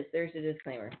there it is. There's a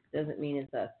disclaimer. Doesn't mean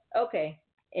it's us. Okay,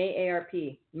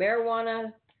 AARP.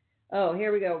 Marijuana. Oh,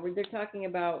 here we go. They're talking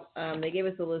about, they gave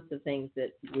us a list of things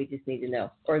that we just need to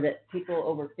know, or that people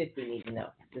over 50 need to know.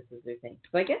 This is their thing.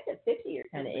 So I guess at 50, you're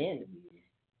kind of in.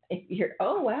 If you're,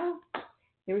 oh, wow.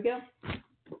 Here we go.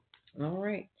 All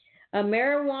right.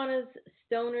 Marijuana's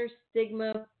stoner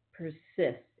stigma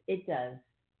persists. It does.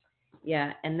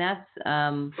 Yeah, and that's,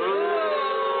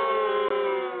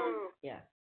 yeah,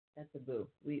 that's a boo.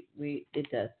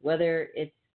 It does. Whether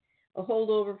it's a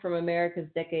holdover from America's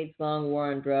decades-long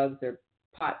war on drugs or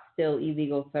pot's still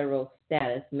illegal federal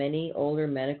status, many older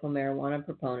medical marijuana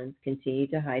proponents continue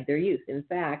to hide their use. In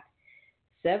fact,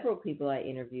 several people I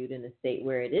interviewed in a state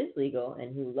where it is legal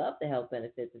and who love the health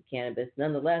benefits of cannabis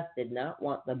nonetheless did not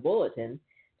want the bulletin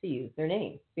to use their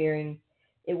name, fearing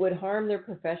it would harm their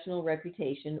professional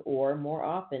reputation or, more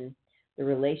often, the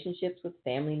relationships with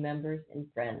family members and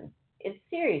friends. It's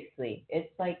seriously, it's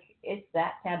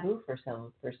that taboo for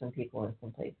some people in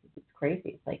some places. It's crazy.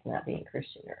 It's like not being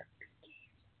Christian or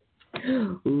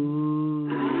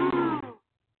ooh.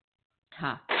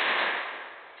 Ha.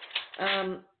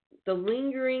 The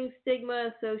lingering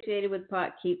stigma associated with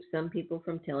pot keeps some people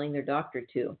from telling their doctor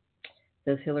too,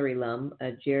 says Hillary Lum,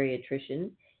 a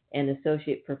geriatrician and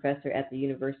associate professor at the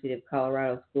University of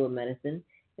Colorado School of Medicine.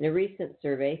 In a recent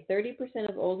survey, 30%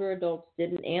 of older adults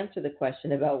didn't answer the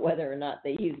question about whether or not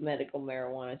they use medical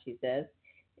marijuana, she says.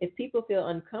 If people feel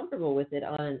uncomfortable with it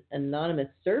on an anonymous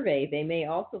survey, they may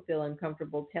also feel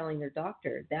uncomfortable telling their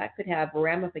doctor. That could have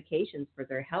ramifications for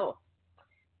their health.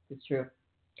 It's true.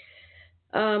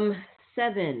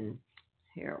 7.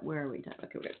 Here, where are we talking?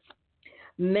 Okay, we're good.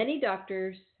 Many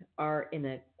doctors are in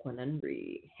a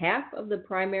quandary. Half of the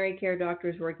primary care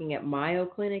doctors working at Mayo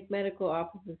Clinic medical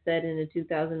offices said in a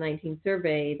 2019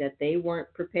 survey that they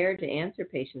weren't prepared to answer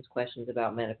patients' questions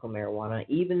about medical marijuana,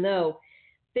 even though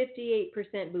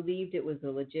 58% believed it was a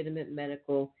legitimate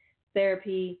medical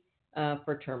therapy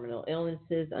for terminal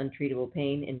illnesses, untreatable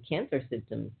pain, and cancer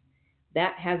symptoms.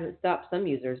 That hasn't stopped some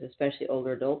users, especially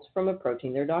older adults, from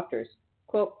approaching their doctors.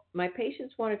 Quote, "My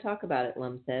patients want to talk about it,"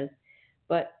 Lum says,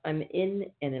 "but I'm in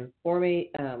an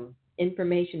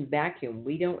information vacuum.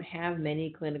 We don't have many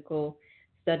clinical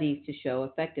studies to show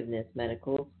effectiveness.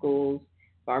 Medical schools,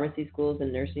 pharmacy schools,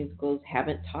 and nursing schools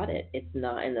haven't taught it. It's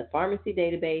not in the pharmacy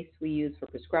database we use for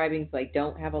prescribing, so I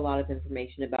don't have a lot of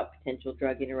information about potential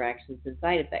drug interactions and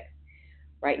side effects.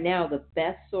 Right now, the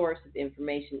best source of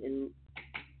information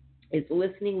is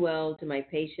listening well to my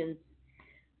patients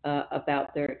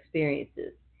about their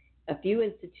experiences. A few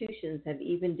institutions have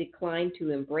even declined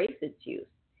to embrace its use.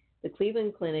 The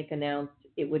Cleveland Clinic announced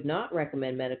it would not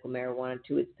recommend medical marijuana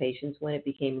to its patients when it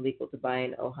became legal to buy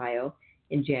in Ohio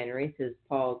in January, says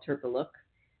Paul Turpeluk,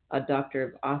 a doctor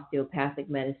of osteopathic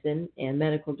medicine and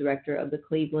medical director of the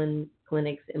Cleveland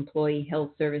Clinic's Employee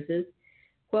Health Services.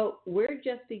 Quote, "We're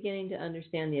just beginning to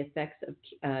understand the effects of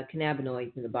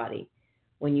cannabinoids in the body.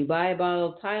 When you buy a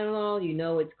bottle of Tylenol, you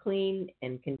know it's clean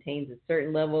and contains a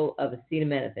certain level of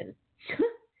acetaminophen.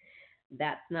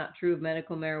 That's not true of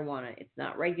medical marijuana. It's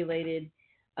not regulated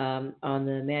on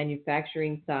the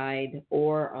manufacturing side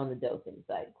or on the dosing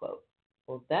side," quote.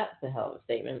 Well, that's a hell of a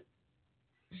statement.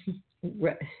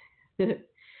 But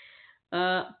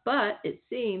it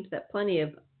seems that plenty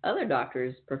of other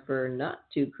doctors prefer not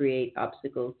to create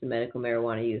obstacles to medical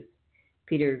marijuana use.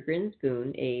 Peter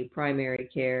Grinspoon, a primary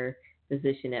care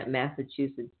physician at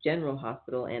Massachusetts General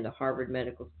Hospital and a Harvard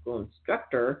Medical School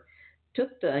instructor,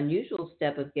 took the unusual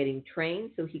step of getting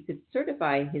trained so he could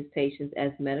certify his patients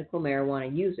as medical marijuana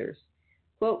users.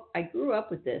 Quote, "I grew up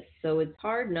with this, so it's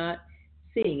hard not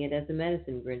seeing it as a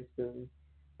medicine," Grinspoon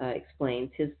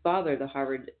explains. His father, the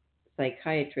Harvard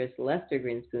psychiatrist Lester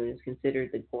Grinspoon, is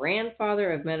considered the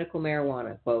grandfather of medical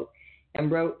marijuana, quote, and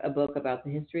wrote a book about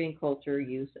the history and culture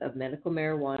use of medical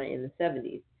marijuana in the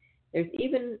 70s. There's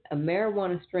even a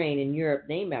marijuana strain in Europe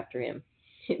named after him.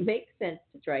 It makes sense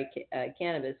to try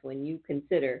cannabis when you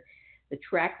consider the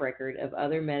track record of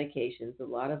other medications a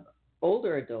lot of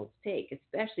older adults take,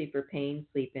 especially for pain,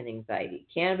 sleep, and anxiety.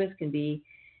 Cannabis can be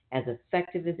as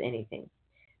effective as anything.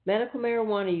 Medical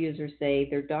marijuana users say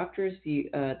their doctors'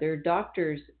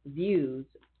 views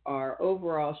are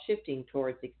overall shifting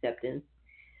towards acceptance.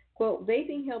 Quote,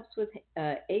 "Vaping helps with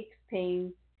aches,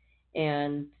 pains,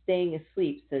 and staying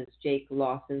asleep," says Jake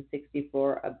Lawson,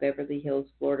 64, a Beverly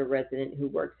Hills, Florida resident who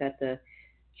works at the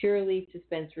Curaleaf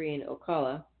dispensary in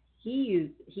Ocala.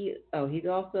 He's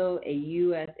also a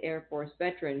U.S. Air Force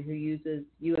veteran who uses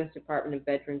U.S. Department of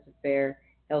Veterans Affairs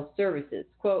Health Services.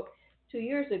 Quote, 2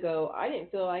 years ago, I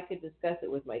didn't feel I could discuss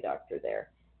it with my doctor there.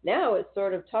 Now it's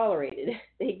sort of tolerated.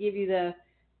 They give you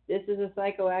this is a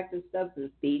psychoactive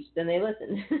substance speech, then they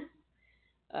listen.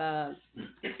 Well,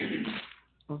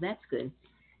 that's good.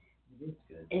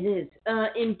 It is.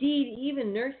 Indeed,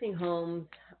 even nursing homes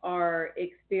are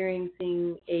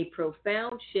experiencing a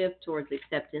profound shift towards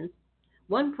acceptance.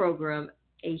 One program,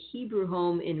 a Hebrew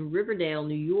home in Riverdale,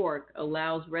 New York,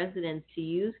 allows residents to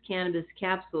use cannabis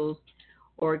capsules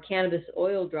or cannabis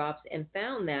oil drops and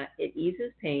found that it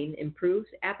eases pain, improves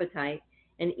appetite,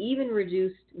 and even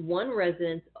reduced one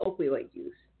resident's opioid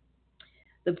use.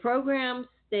 The program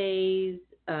stays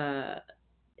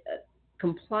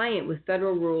compliant with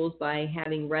federal rules by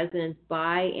having residents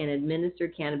buy and administer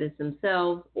cannabis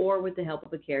themselves or with the help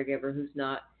of a caregiver who's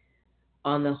not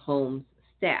on the home's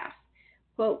staff.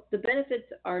 Quote, the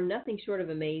benefits are nothing short of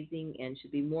amazing and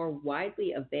should be more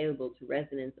widely available to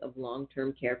residents of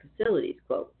long-term care facilities,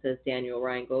 quote, says Daniel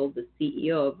Reingold, the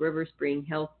CEO of River Spring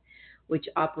Health, which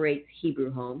operates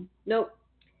Hebrew Home. Note,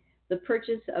 the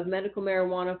purchase of medical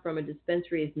marijuana from a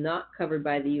dispensary is not covered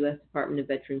by the U.S. Department of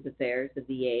Veterans Affairs, the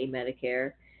VA,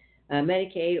 Medicare,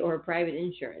 Medicaid, or private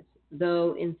insurance,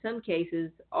 though in some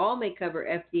cases all may cover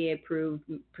FDA-approved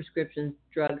prescription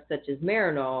drugs such as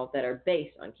Marinol that are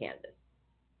based on cannabis.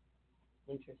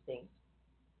 Interesting.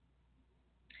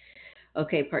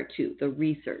 Okay, part 2, the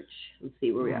research. Let's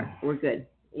see where we are. We're good.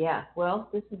 Yeah, well,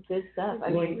 this is good stuff. I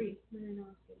mean,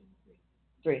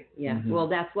 3. Yeah, well,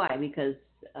 that's why, because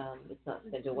it's not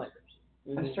Schedule 1.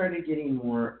 I started getting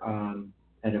more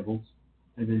edibles.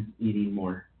 I've been eating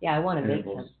more. Yeah, I want to make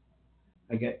edibles.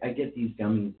 them. I get these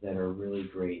gummies that are really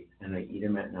great, and I eat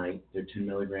them at night. They're 2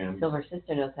 milligrams. Silver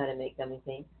Sister knows how to make gummy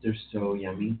things. They're so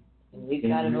yummy. And we've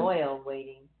got an oil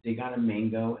waiting. They got a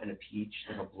mango and a peach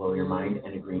that'll blow your mind,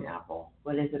 and a green apple.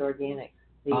 What is it, organic?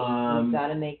 We've got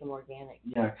to make them organic.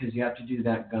 Yeah, because you have to do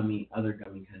that other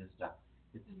gummy kind of stuff.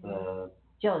 It's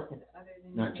gelatin.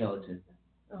 Not gelatin.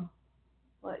 Oh,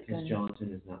 what? Because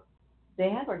gelatin is not. They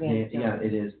have organic gelatin. Yeah,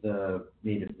 it is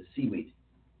made of the seaweed.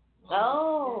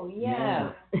 Oh,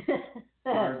 yeah.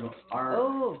 Argon.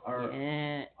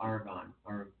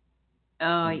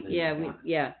 Oh,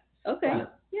 yeah. Okay.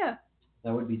 Yeah.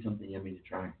 That would be something yummy to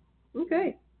try.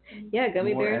 Okay. Yeah,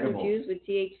 gummy More bears edible. infused with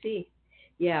THC.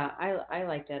 Yeah, I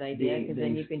like that idea because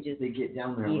then you can just. They get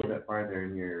down there a little bit farther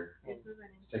in your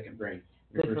second brain.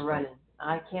 Good for running.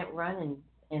 I can't run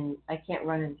and I can't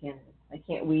run in cannabis. I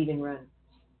can't weed and run.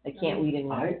 I can't weed and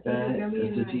run. I bet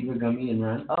a sativa gummy and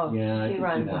run. Oh, yeah, she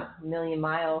runs a million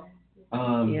miles.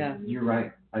 Yeah, you're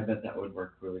right. I bet that would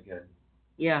work really good.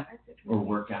 Yeah. Or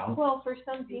work out. Well, for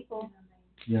some people.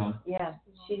 Yeah. Yeah,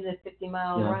 she did a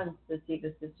 50-mile run. The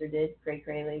Sativa sister did, cray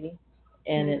lady,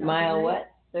 and at mile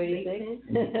what? 36.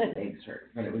 Eggs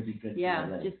hurt, but it would be good.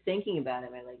 Yeah, just thinking about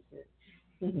it, I liked it.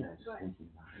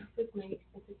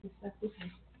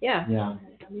 Yeah. Yeah.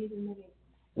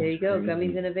 There you go,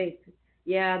 gummies in a vape.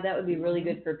 Yeah, that would be really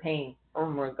good for pain. Oh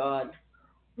my God.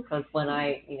 Because when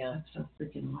I,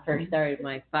 first started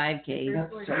my 5K.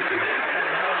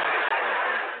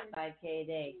 5K a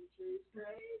day.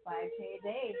 5K a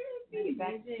day. Get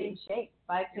back to in shape.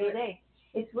 5K a day.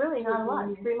 It's really not a lot.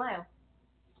 It's 3 miles.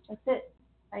 That's it.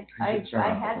 I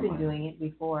had been doing it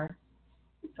before,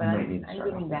 but I'm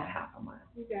getting back. Half a mile.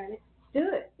 You got it.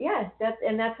 Do it. Yeah,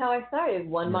 that's how I started.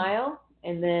 1 mile,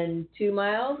 and then 2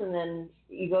 miles, and then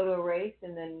you go to a race,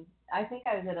 and then I think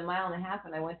I was at 1.5 miles,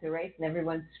 and I went to a race, and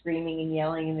everyone's screaming and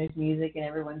yelling, and there's music, and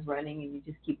everyone's running, and you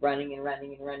just keep running and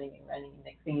running and running and running, and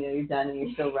next thing you know, you're done, and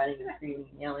you're still running and screaming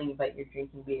and yelling, but you're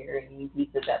drinking beer and eating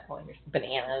pizza at that point, or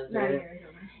bananas.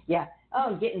 Yeah.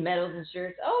 Oh, getting medals and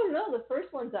shirts. Oh, no, the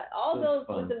first ones, all those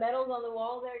with the medals on the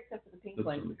wall there, except for the pink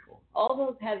one. Really cool. All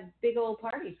those had big old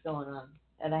parties going on,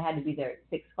 and I had to be there at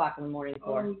 6 o'clock in the morning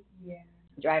for. Oh, yeah.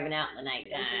 Driving out in the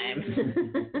nighttime.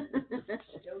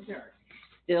 Still dark.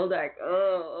 Still dark.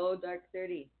 Oh, dark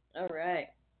 30. All right.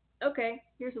 Okay,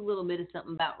 here's a little bit of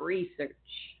something about research.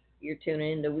 You're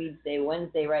tuning into Weedsday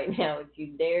Wednesday right now. If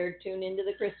you dare tune into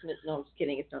the Christmas. No, I'm just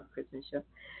kidding. It's not the Christmas show.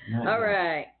 All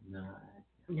right.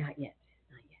 Not yet.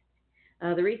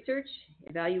 The research,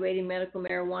 evaluating medical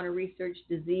marijuana research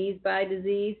disease by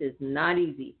disease, is not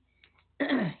easy.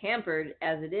 Hampered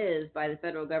as it is by the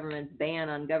federal government's ban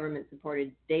on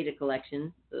government-supported data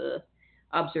collection,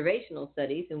 observational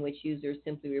studies in which users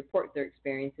simply report their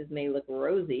experiences may look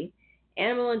rosy.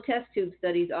 Animal and test tube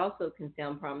studies also can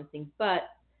sound promising, but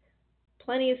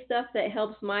plenty of stuff that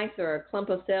helps mice or a clump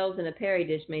of cells in a peri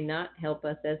dish may not help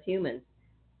us as humans.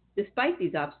 Despite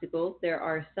these obstacles, there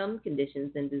are some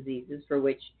conditions and diseases for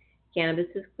which cannabis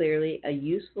is clearly a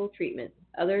useful treatment.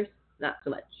 Others, not so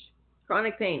much.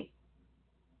 Chronic pain.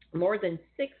 More than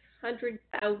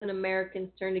 600,000 Americans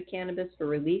turn to cannabis for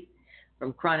relief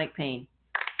from chronic pain.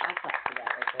 I'll clap for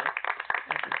that right there.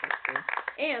 I think that's good.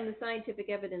 And the scientific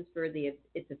evidence for its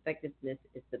effectiveness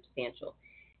is substantial.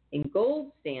 In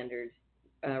gold standard,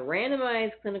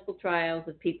 randomized clinical trials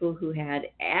of people who had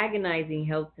agonizing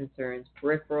health concerns,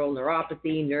 peripheral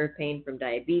neuropathy, nerve pain from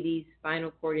diabetes,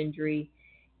 spinal cord injury,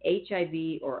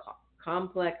 HIV, or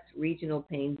complex regional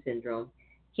pain syndrome,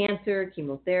 cancer,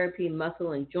 chemotherapy,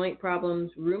 muscle and joint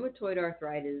problems, rheumatoid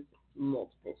arthritis,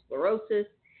 multiple sclerosis,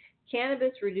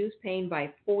 cannabis reduced pain by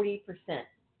 40%,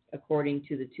 according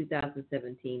to the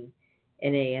 2017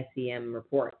 NASEM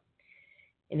report.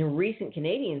 In a recent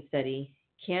Canadian study,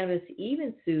 cannabis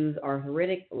even soothes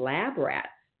arthritic lab rats.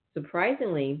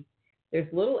 Surprisingly,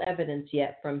 there's little evidence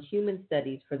yet from human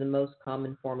studies for the most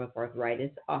common form of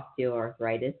arthritis,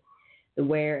 osteoarthritis, the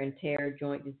wear and tear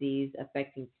joint disease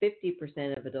affecting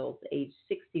 50% of adults aged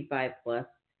 65 plus.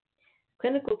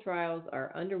 Clinical trials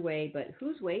are underway, but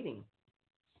who's waiting?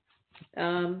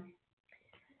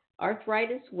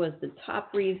 Arthritis was the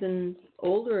top reason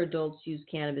older adults used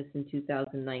cannabis in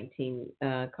 2019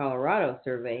 Colorado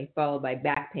survey, followed by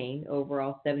back pain.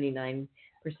 Overall, 79%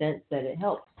 said it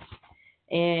helped.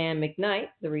 And McKnight,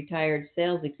 the retired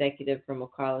sales executive from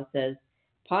Ocala, says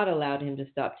pot allowed him to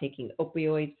stop taking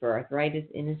opioids for arthritis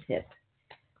in his hip.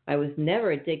 I was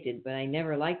never addicted, but I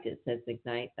never liked it, says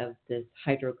McKnight of this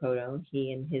hydrocodone.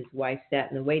 He and his wife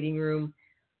sat in the waiting room.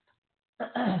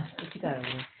 What you got over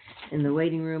there? In the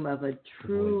waiting room of a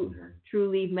True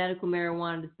Leaf medical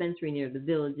marijuana dispensary near the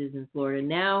Villages in Florida.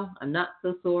 Now I'm not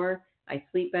so sore. I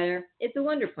sleep better. It's a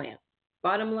wonder plant.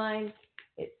 Bottom line,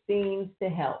 it seems to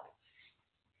help.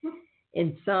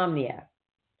 Insomnia.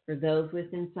 For those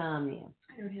with insomnia.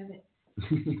 I don't have it.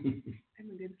 I'm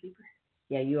a good sleeper.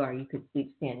 Yeah, you are. You could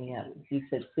sleep standing up. If you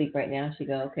said sleep right now, she'd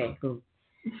go, okay, cool.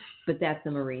 But that's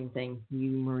a Marine thing.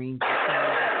 You Marines.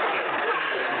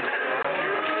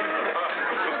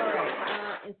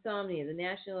 Insomnia. The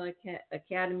National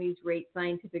Academies rate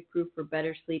scientific proof for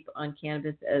better sleep on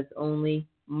cannabis as only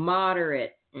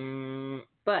moderate.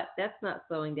 But that's not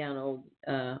slowing down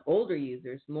older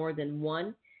users. More than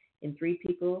 1 in 3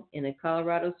 people in a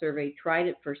Colorado survey tried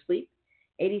it for sleep.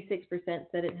 86%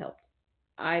 said it helped.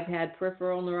 I've had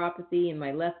peripheral neuropathy in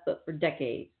my left foot for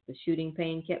decades. The shooting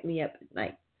pain kept me up at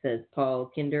night, says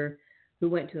Paul Kinder, who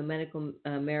went to a medical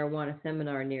marijuana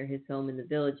seminar near his home in the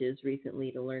Villages recently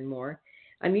to learn more.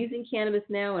 I'm using cannabis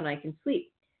now and I can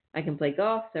sleep. I can play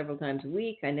golf several times a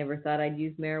week. I never thought I'd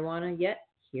use marijuana, yet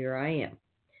here I am.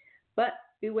 But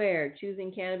beware,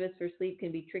 choosing cannabis for sleep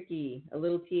can be tricky. A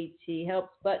little THC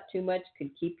helps, but too much could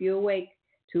keep you awake.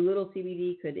 Too little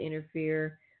CBD could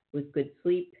interfere with good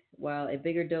sleep, while a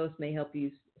bigger dose may help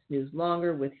you snooze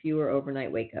longer with fewer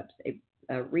overnight wake-ups.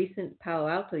 A recent Palo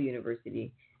Alto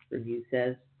University review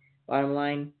says, bottom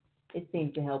line, it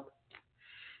seems to help.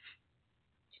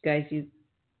 You guys use...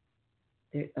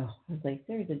 I was like,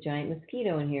 there's a giant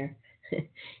mosquito in here.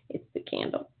 It's the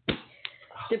candle.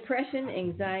 Depression,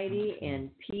 anxiety, and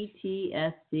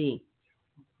PTSD.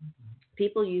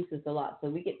 People use this a lot. So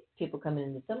we get people coming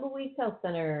into Tumbleweeds Health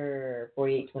Center,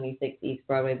 4826 East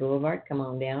Broadway Boulevard. Come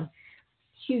on down.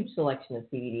 Huge selection of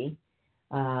CBD.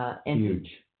 And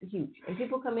huge. And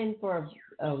people come in for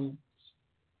a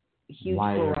huge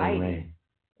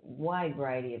wide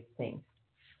variety of things.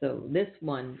 So this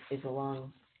one is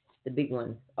along the big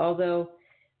ones. Although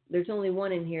there's only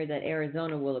one in here that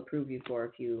Arizona will approve you for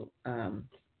if you want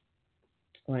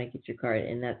to get your card,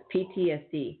 and that's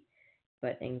PTSD,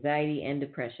 but anxiety and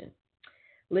depression.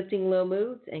 Lifting low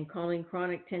moods and calming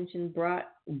chronic tension brought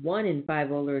 1 in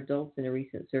 5 older adults in a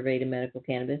recent survey to medical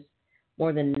cannabis.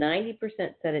 More than 90%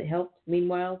 said it helped.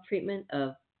 Meanwhile, treatment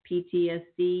of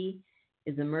PTSD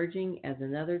is emerging as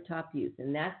another top use,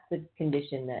 and that's the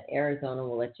condition that Arizona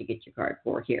will let you get your card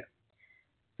for here.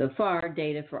 So far,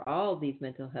 data for all of these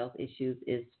mental health issues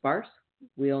is sparse.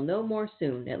 We'll know more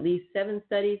soon. At least 7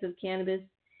 studies of cannabis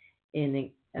in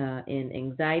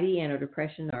anxiety and or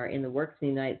depression are in the works in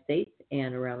the United States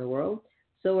and around the world.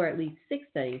 So are at least 6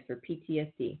 studies for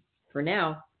PTSD. For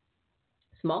now,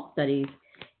 small studies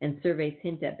and surveys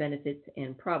hint at benefits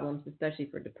and problems, especially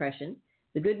for depression.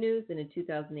 The good news, in a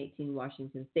 2018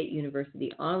 Washington State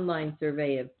University online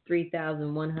survey of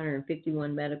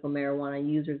 3,151 medical marijuana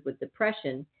users with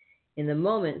depression, in the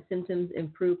moment, symptoms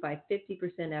improved by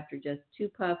 50% after just 2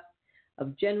 puffs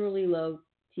of generally low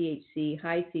THC,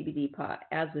 high CBD pot.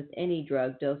 As with any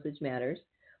drug, dosage matters.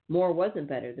 More wasn't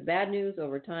better. The bad news,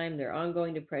 over time, their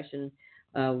ongoing depression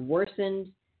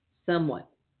worsened somewhat.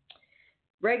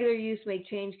 Regular use may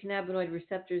change cannabinoid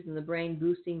receptors in the brain,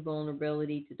 boosting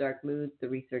vulnerability to dark moods, the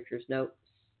researchers note.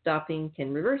 stopping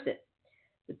can reverse it.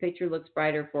 The picture looks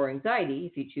brighter for anxiety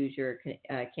if you choose your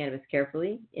cannabis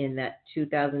carefully. In that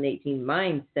 2018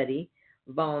 Mind study,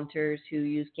 volunteers who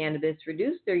use cannabis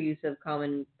reduced their use of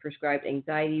common prescribed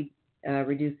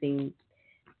anxiety-reducing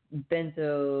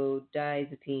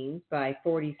benzodiazepines by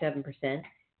 47%.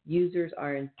 Users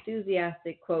are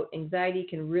enthusiastic. Quote, anxiety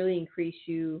can really increase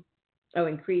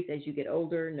as you get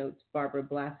older, notes Barbara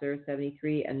Blasser,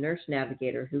 73, a nurse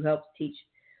navigator who helps teach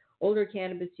older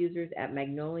cannabis users at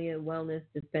Magnolia Wellness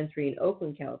Dispensary in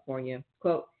Oakland, California.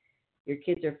 Quote, your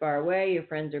kids are far away, your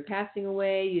friends are passing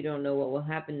away, you don't know what will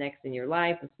happen next in your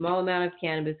life. A small amount of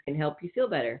cannabis can help you feel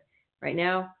better. Right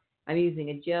now, I'm using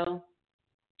a gel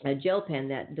pen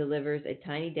that delivers a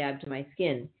tiny dab to my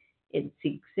skin. It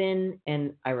sinks in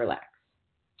and I relax.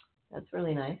 That's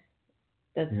really nice.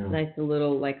 That's nice, a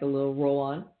little roll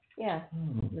on. Yeah,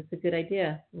 that's a good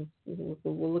idea.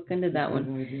 We'll look into that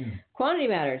one. Quantity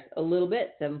matters a little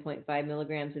bit. 7.5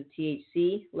 milligrams of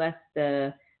THC, less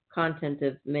the content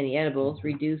of many edibles,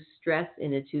 reduced stress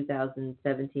in a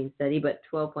 2017 study, but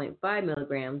 12.5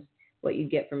 milligrams, what you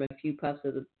get from a few puffs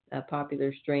of the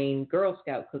popular strain Girl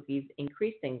Scout cookies,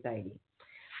 increased anxiety.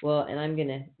 Well, and I'm going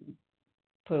to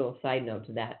put a little side note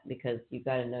to that because you've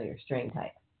got to know your strain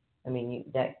type. I mean,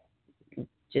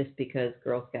 just because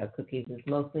Girl Scout cookies is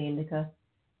mostly indica,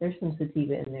 there's some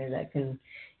sativa in there that can,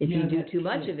 if you do too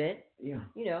much of it,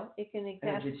 it can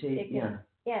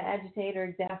agitate or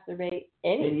exacerbate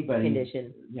any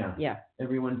condition. Yeah.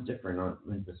 Everyone's different on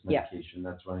this medication.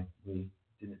 That's why we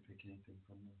didn't pick anything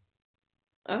from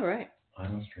them. All right.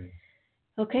 Final strain.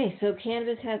 Okay, so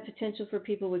cannabis has potential for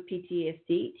people with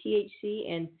PTSD.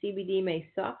 THC and CBD may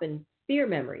soften fear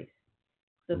memories.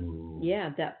 So,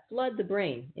 that flood the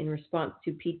brain in response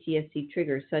to PTSD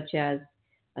triggers such as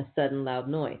a sudden loud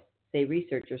noise, say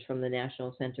researchers from the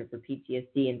National Center for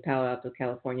PTSD in Palo Alto,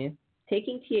 California.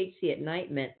 Taking THC at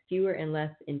night meant fewer and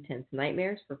less intense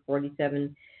nightmares for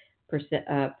 47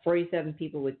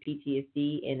 people with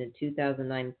PTSD in a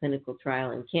 2009 clinical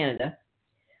trial in Canada.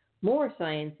 More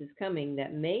science is coming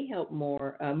that may help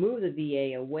move the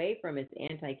VA away from its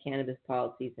anti-cannabis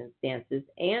policies and stances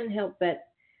and help vets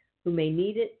who may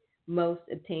need it most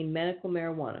obtain medical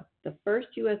marijuana. The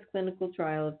first U.S. clinical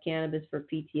trial of cannabis for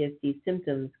PTSD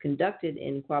symptoms, conducted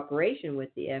in cooperation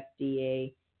with the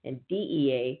FDA and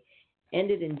DEA,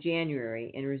 ended in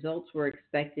January, and results were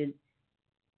expected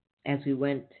as we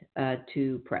went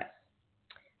to press.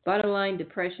 Bottom line,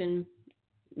 depression,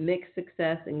 mixed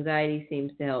success, anxiety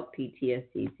seems to help,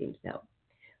 PTSD seems to help.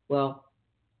 Well,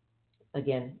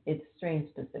 again, it's strain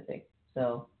specific,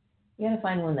 so you got to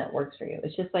find one that works for you.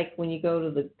 It's just like when you go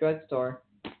to the drugstore,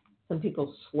 some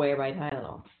people swear by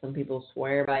Tylenol. Some people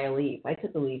swear by Aleve. I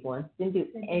took Aleve once. Didn't do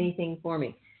anything for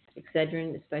me.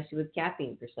 Excedrin, especially with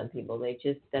caffeine for some people,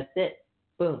 that's it.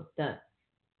 Boom, done.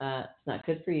 It's not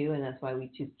good for you, and that's why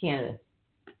we choose cannabis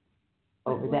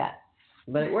over that.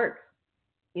 But it works.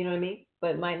 You know what I mean?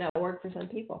 But it might not work for some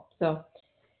people. So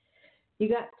you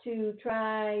got to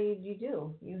try,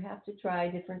 you have to try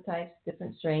different types,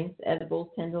 different strains. Edibles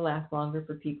tend to last longer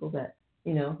for people that,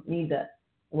 need that.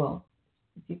 Well,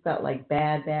 if you've got like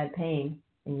bad pain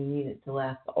and you need it to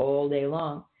last all day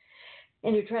long,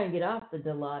 and you're trying to get off the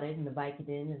Dilaudid and the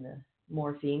Vicodin and the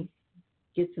morphine,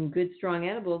 get some good strong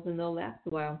edibles and they'll last a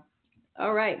while.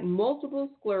 All right, multiple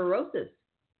sclerosis.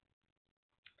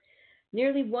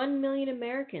 Nearly 1 million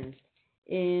Americans,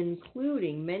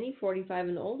 including many 45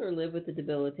 and older, live with the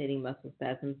debilitating muscle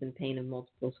spasms and pain of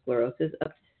multiple sclerosis.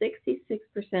 Up to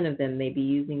 66% of them may be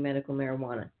using medical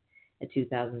marijuana, a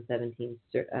 2017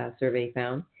 survey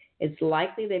found. It's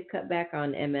likely they've cut back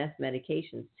on MS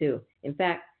medications, too. In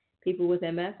fact, people with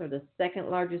MS are the second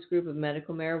largest group of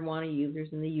medical marijuana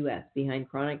users in the U.S., behind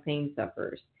chronic pain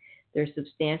sufferers. There's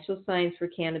substantial science for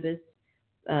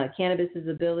cannabis's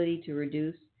ability to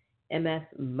reduce MS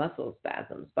muscle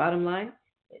spasms. Bottom line,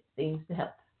 it seems to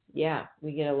help. Yeah,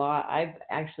 we get a lot. I've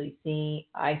actually seen,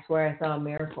 I swear I saw a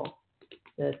miracle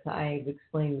that I've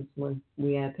explained this when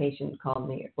we had a patient call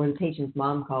me, or the patient's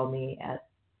mom called me at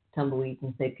Tumbleweeds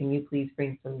and said, can you please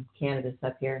bring some cannabis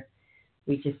up here?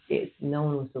 No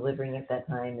one was delivering at that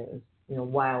time. It was, a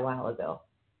while ago.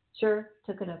 Sure,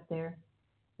 took it up there.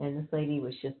 And this lady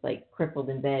was just like crippled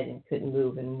in bed and couldn't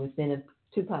move. And within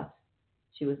 2 puffs,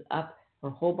 she was up. Her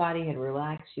whole body had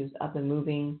relaxed. She was up and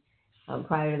moving.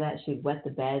 Prior to that, she had wet the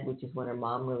bed, which is when her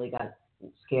mom really got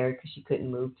scared because she couldn't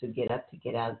move to get up to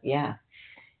get out. Yeah.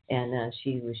 And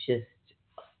she was just,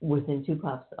 within 2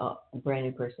 puffs, a brand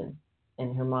new person.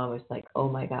 And her mom was like, oh,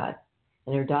 my God.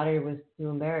 And her daughter was too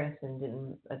embarrassed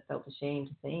and felt ashamed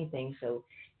to say anything. So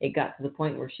it got to the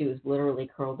point where she was literally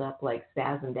curled up, like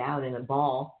spasmed out in a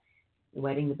ball.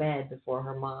 wetting the bed before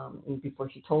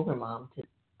she told her mom to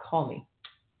call me.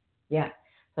 Yeah.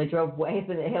 So I drove way up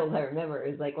in the hills. I remember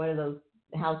it was like one of those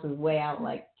houses way out,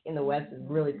 like in the west, is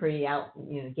really pretty out,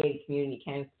 gated community.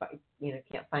 Can't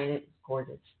find it. It's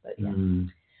gorgeous. But yeah,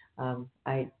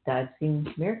 I've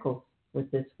seen miracles with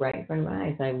this right in front of my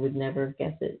eyes. I would never have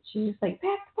guessed it. She was like,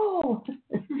 pack the bowl.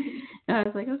 And I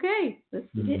was like, okay, let's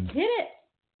hit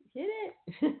it.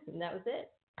 And that was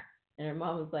it. And her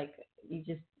mom was like, you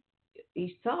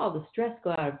saw the stress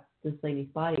go out of this lady's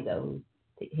body, though,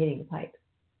 hitting the pipe.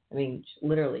 I mean,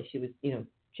 literally, she was,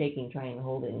 shaking, trying to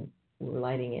hold it, and we were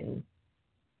lighting it, and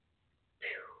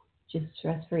just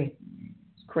stress-free.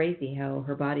 It's crazy how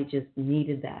her body just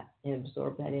needed that and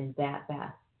absorbed that in that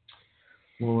fast.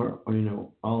 Well,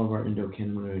 all of our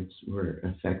endocannabinoids were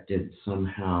affected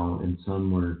somehow, and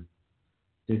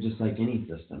they're just like any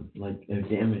system. Like,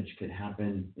 damage could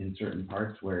happen in certain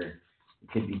parts where it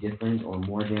could be different, or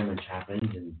more damage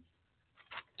happens, and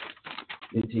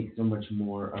it takes so much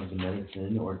more of the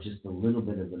medicine, or just a little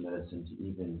bit of the medicine, to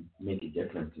even make a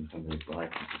difference in somebody's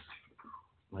life.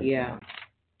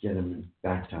 Get them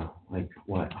back to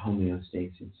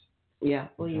homeostasis. Yeah,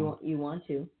 well, you want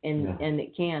to, and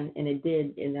it can, and it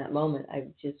did in that moment.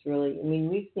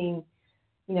 We've seen,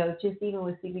 just even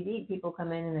with CBD, people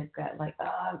come in and they've got like,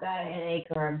 oh, I've got a headache,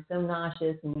 or I'm so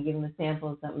nauseous, and we give them a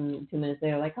sample of something, and 2 minutes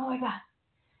later, like, oh my God,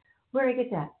 where did I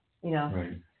get that?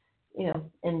 Right.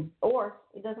 Or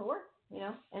it doesn't work,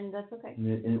 and that's okay.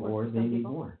 Or they need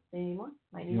more. They need more.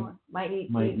 Might need more. Might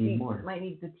need more. Might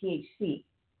need the THC.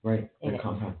 Right. The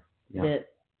compound. Yeah.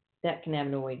 That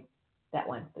cannabinoid, that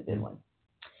one, the good one.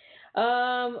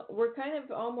 We're kind of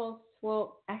almost.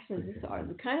 Well, actually,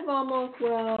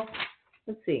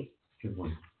 let's see. Good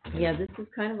one. Yeah, this is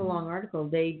kind of a long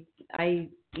article. I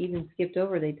even skipped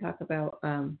over. They talk about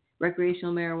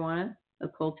recreational marijuana. A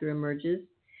culture emerges.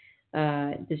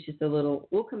 This is just a little.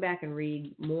 We'll come back and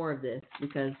read more of this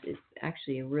because it's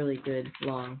actually a really good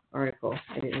long article.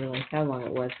 I didn't realize how long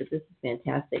it was, but this is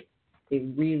fantastic. They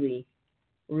really,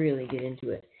 really get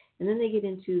into it, and then they get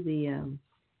into the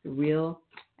real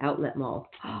outlet malls.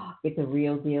 Get the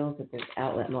real deals at the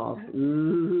outlet malls.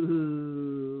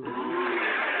 Ooh.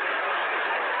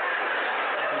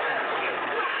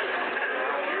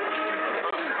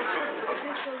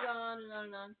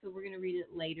 So we're going to read it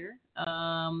later.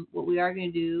 What we are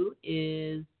going to do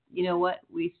is,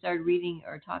 we started reading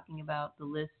or talking about the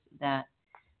list that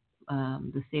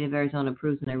the state of Arizona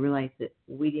approves, and I realized that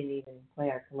we didn't even play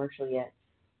our commercial yet.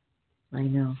 I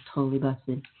know, totally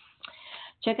busted.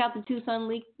 Check out the Tucson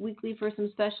Weekly for some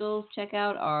specials. Check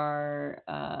out our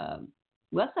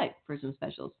website for some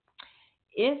specials.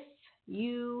 If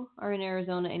you are in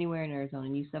Arizona, anywhere in Arizona,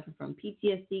 and you suffer from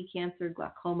PTSD, cancer,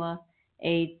 glaucoma,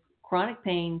 AIDS, chronic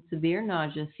pain, severe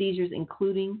nausea, seizures,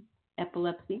 including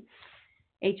epilepsy,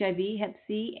 HIV, Hep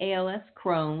C, ALS,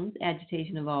 Crohn's,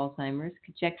 agitation of Alzheimer's,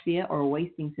 cachexia or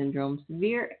wasting syndrome,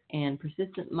 severe and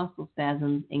persistent muscle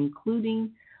spasms,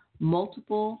 including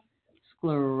multiple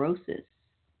sclerosis.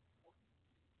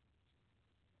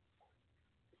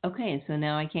 Okay, and so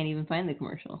now I can't even find the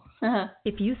commercial.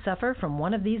 If you suffer from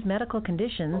one of these medical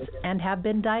conditions and have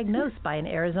been diagnosed by an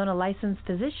Arizona licensed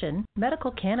physician,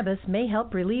 medical cannabis may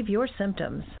help relieve your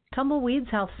symptoms. Tumbleweeds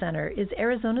Health Center is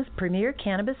Arizona's premier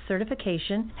cannabis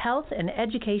certification, health, and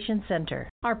education center.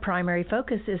 Our primary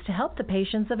focus is to help the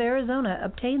patients of Arizona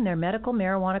obtain their medical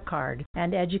marijuana card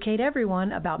and educate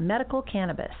everyone about medical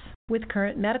cannabis. With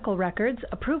current medical records,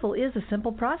 approval is a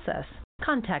simple process.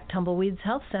 Contact Tumbleweeds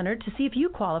Health Center to see if you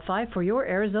qualify for your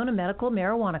Arizona medical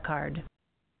marijuana card.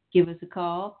 Give us a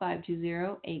call,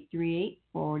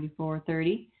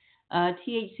 520-838-4430.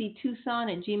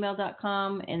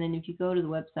 THCTucson@gmail.com. And then if you go to the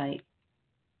website,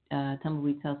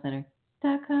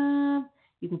 tumbleweedshealthcenter.com,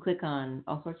 you can click on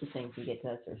all sorts of things to get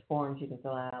to us. There's forms you can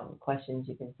fill out, questions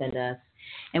you can send us.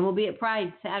 And we'll be at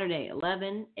Pride Saturday,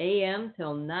 11 a.m.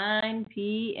 till 9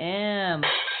 p.m.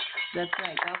 That's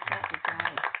right. Golf clap for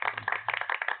Pride.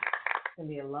 It's going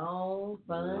to be a long,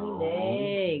 fun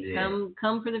day. Yeah.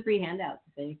 Come for the free handouts,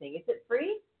 if anything. Is it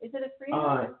free? Is it a free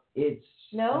handout? It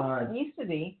used to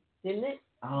be, didn't it?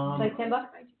 It's like $10?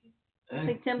 It's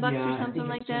like $10 or something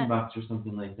like that? $10 or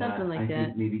something like that. Something like that. I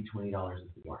think maybe $20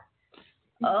 at the door.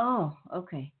 Oh,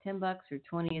 okay. $10 or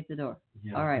 $20 at the door.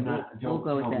 Yeah, all right, we'll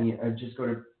go with that. Just go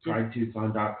to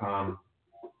PrideTucson.com.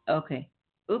 Okay.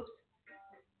 Oops.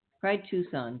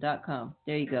 PrideTucson.com.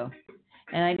 There you go.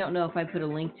 And I don't know if I put a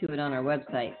link to it on our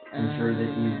website. I'm sure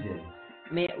that you did.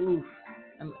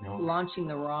 I'm launching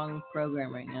the wrong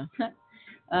program right now.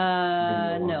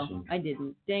 No, I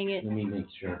didn't. Dang it. Let me make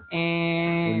sure.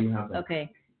 And okay.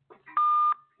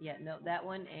 Yeah, no, that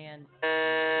one and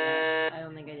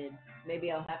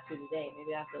maybe I'll have to today.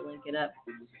 Maybe I'll have to link it up.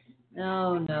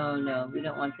 No, we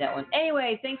don't want that one.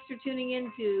 Anyway, thanks for tuning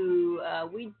in to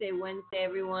Weedsday Wednesday,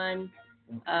 everyone.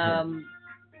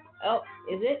 Oh,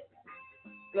 is it?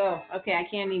 Oh, okay, I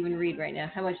can't even read right now.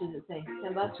 How much does it say?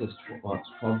 $10? It says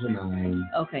 12 to 9.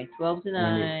 Okay, 12 to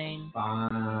 9.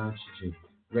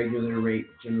 Regular rate,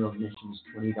 general admissions,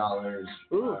 $20.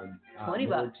 Ooh, $20.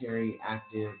 Military,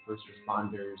 active, first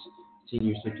responders,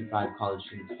 seniors 55, college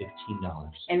students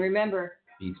 $15. And remember,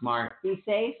 be smart, be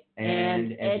safe,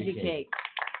 and educate.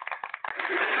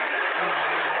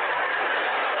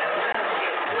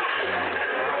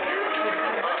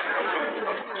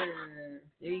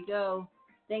 There you go.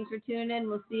 Thanks for tuning in.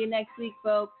 We'll see you next week,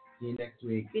 folks. See you next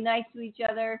week. Be nice to each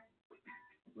other.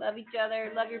 Love each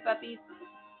other. Love your puppies.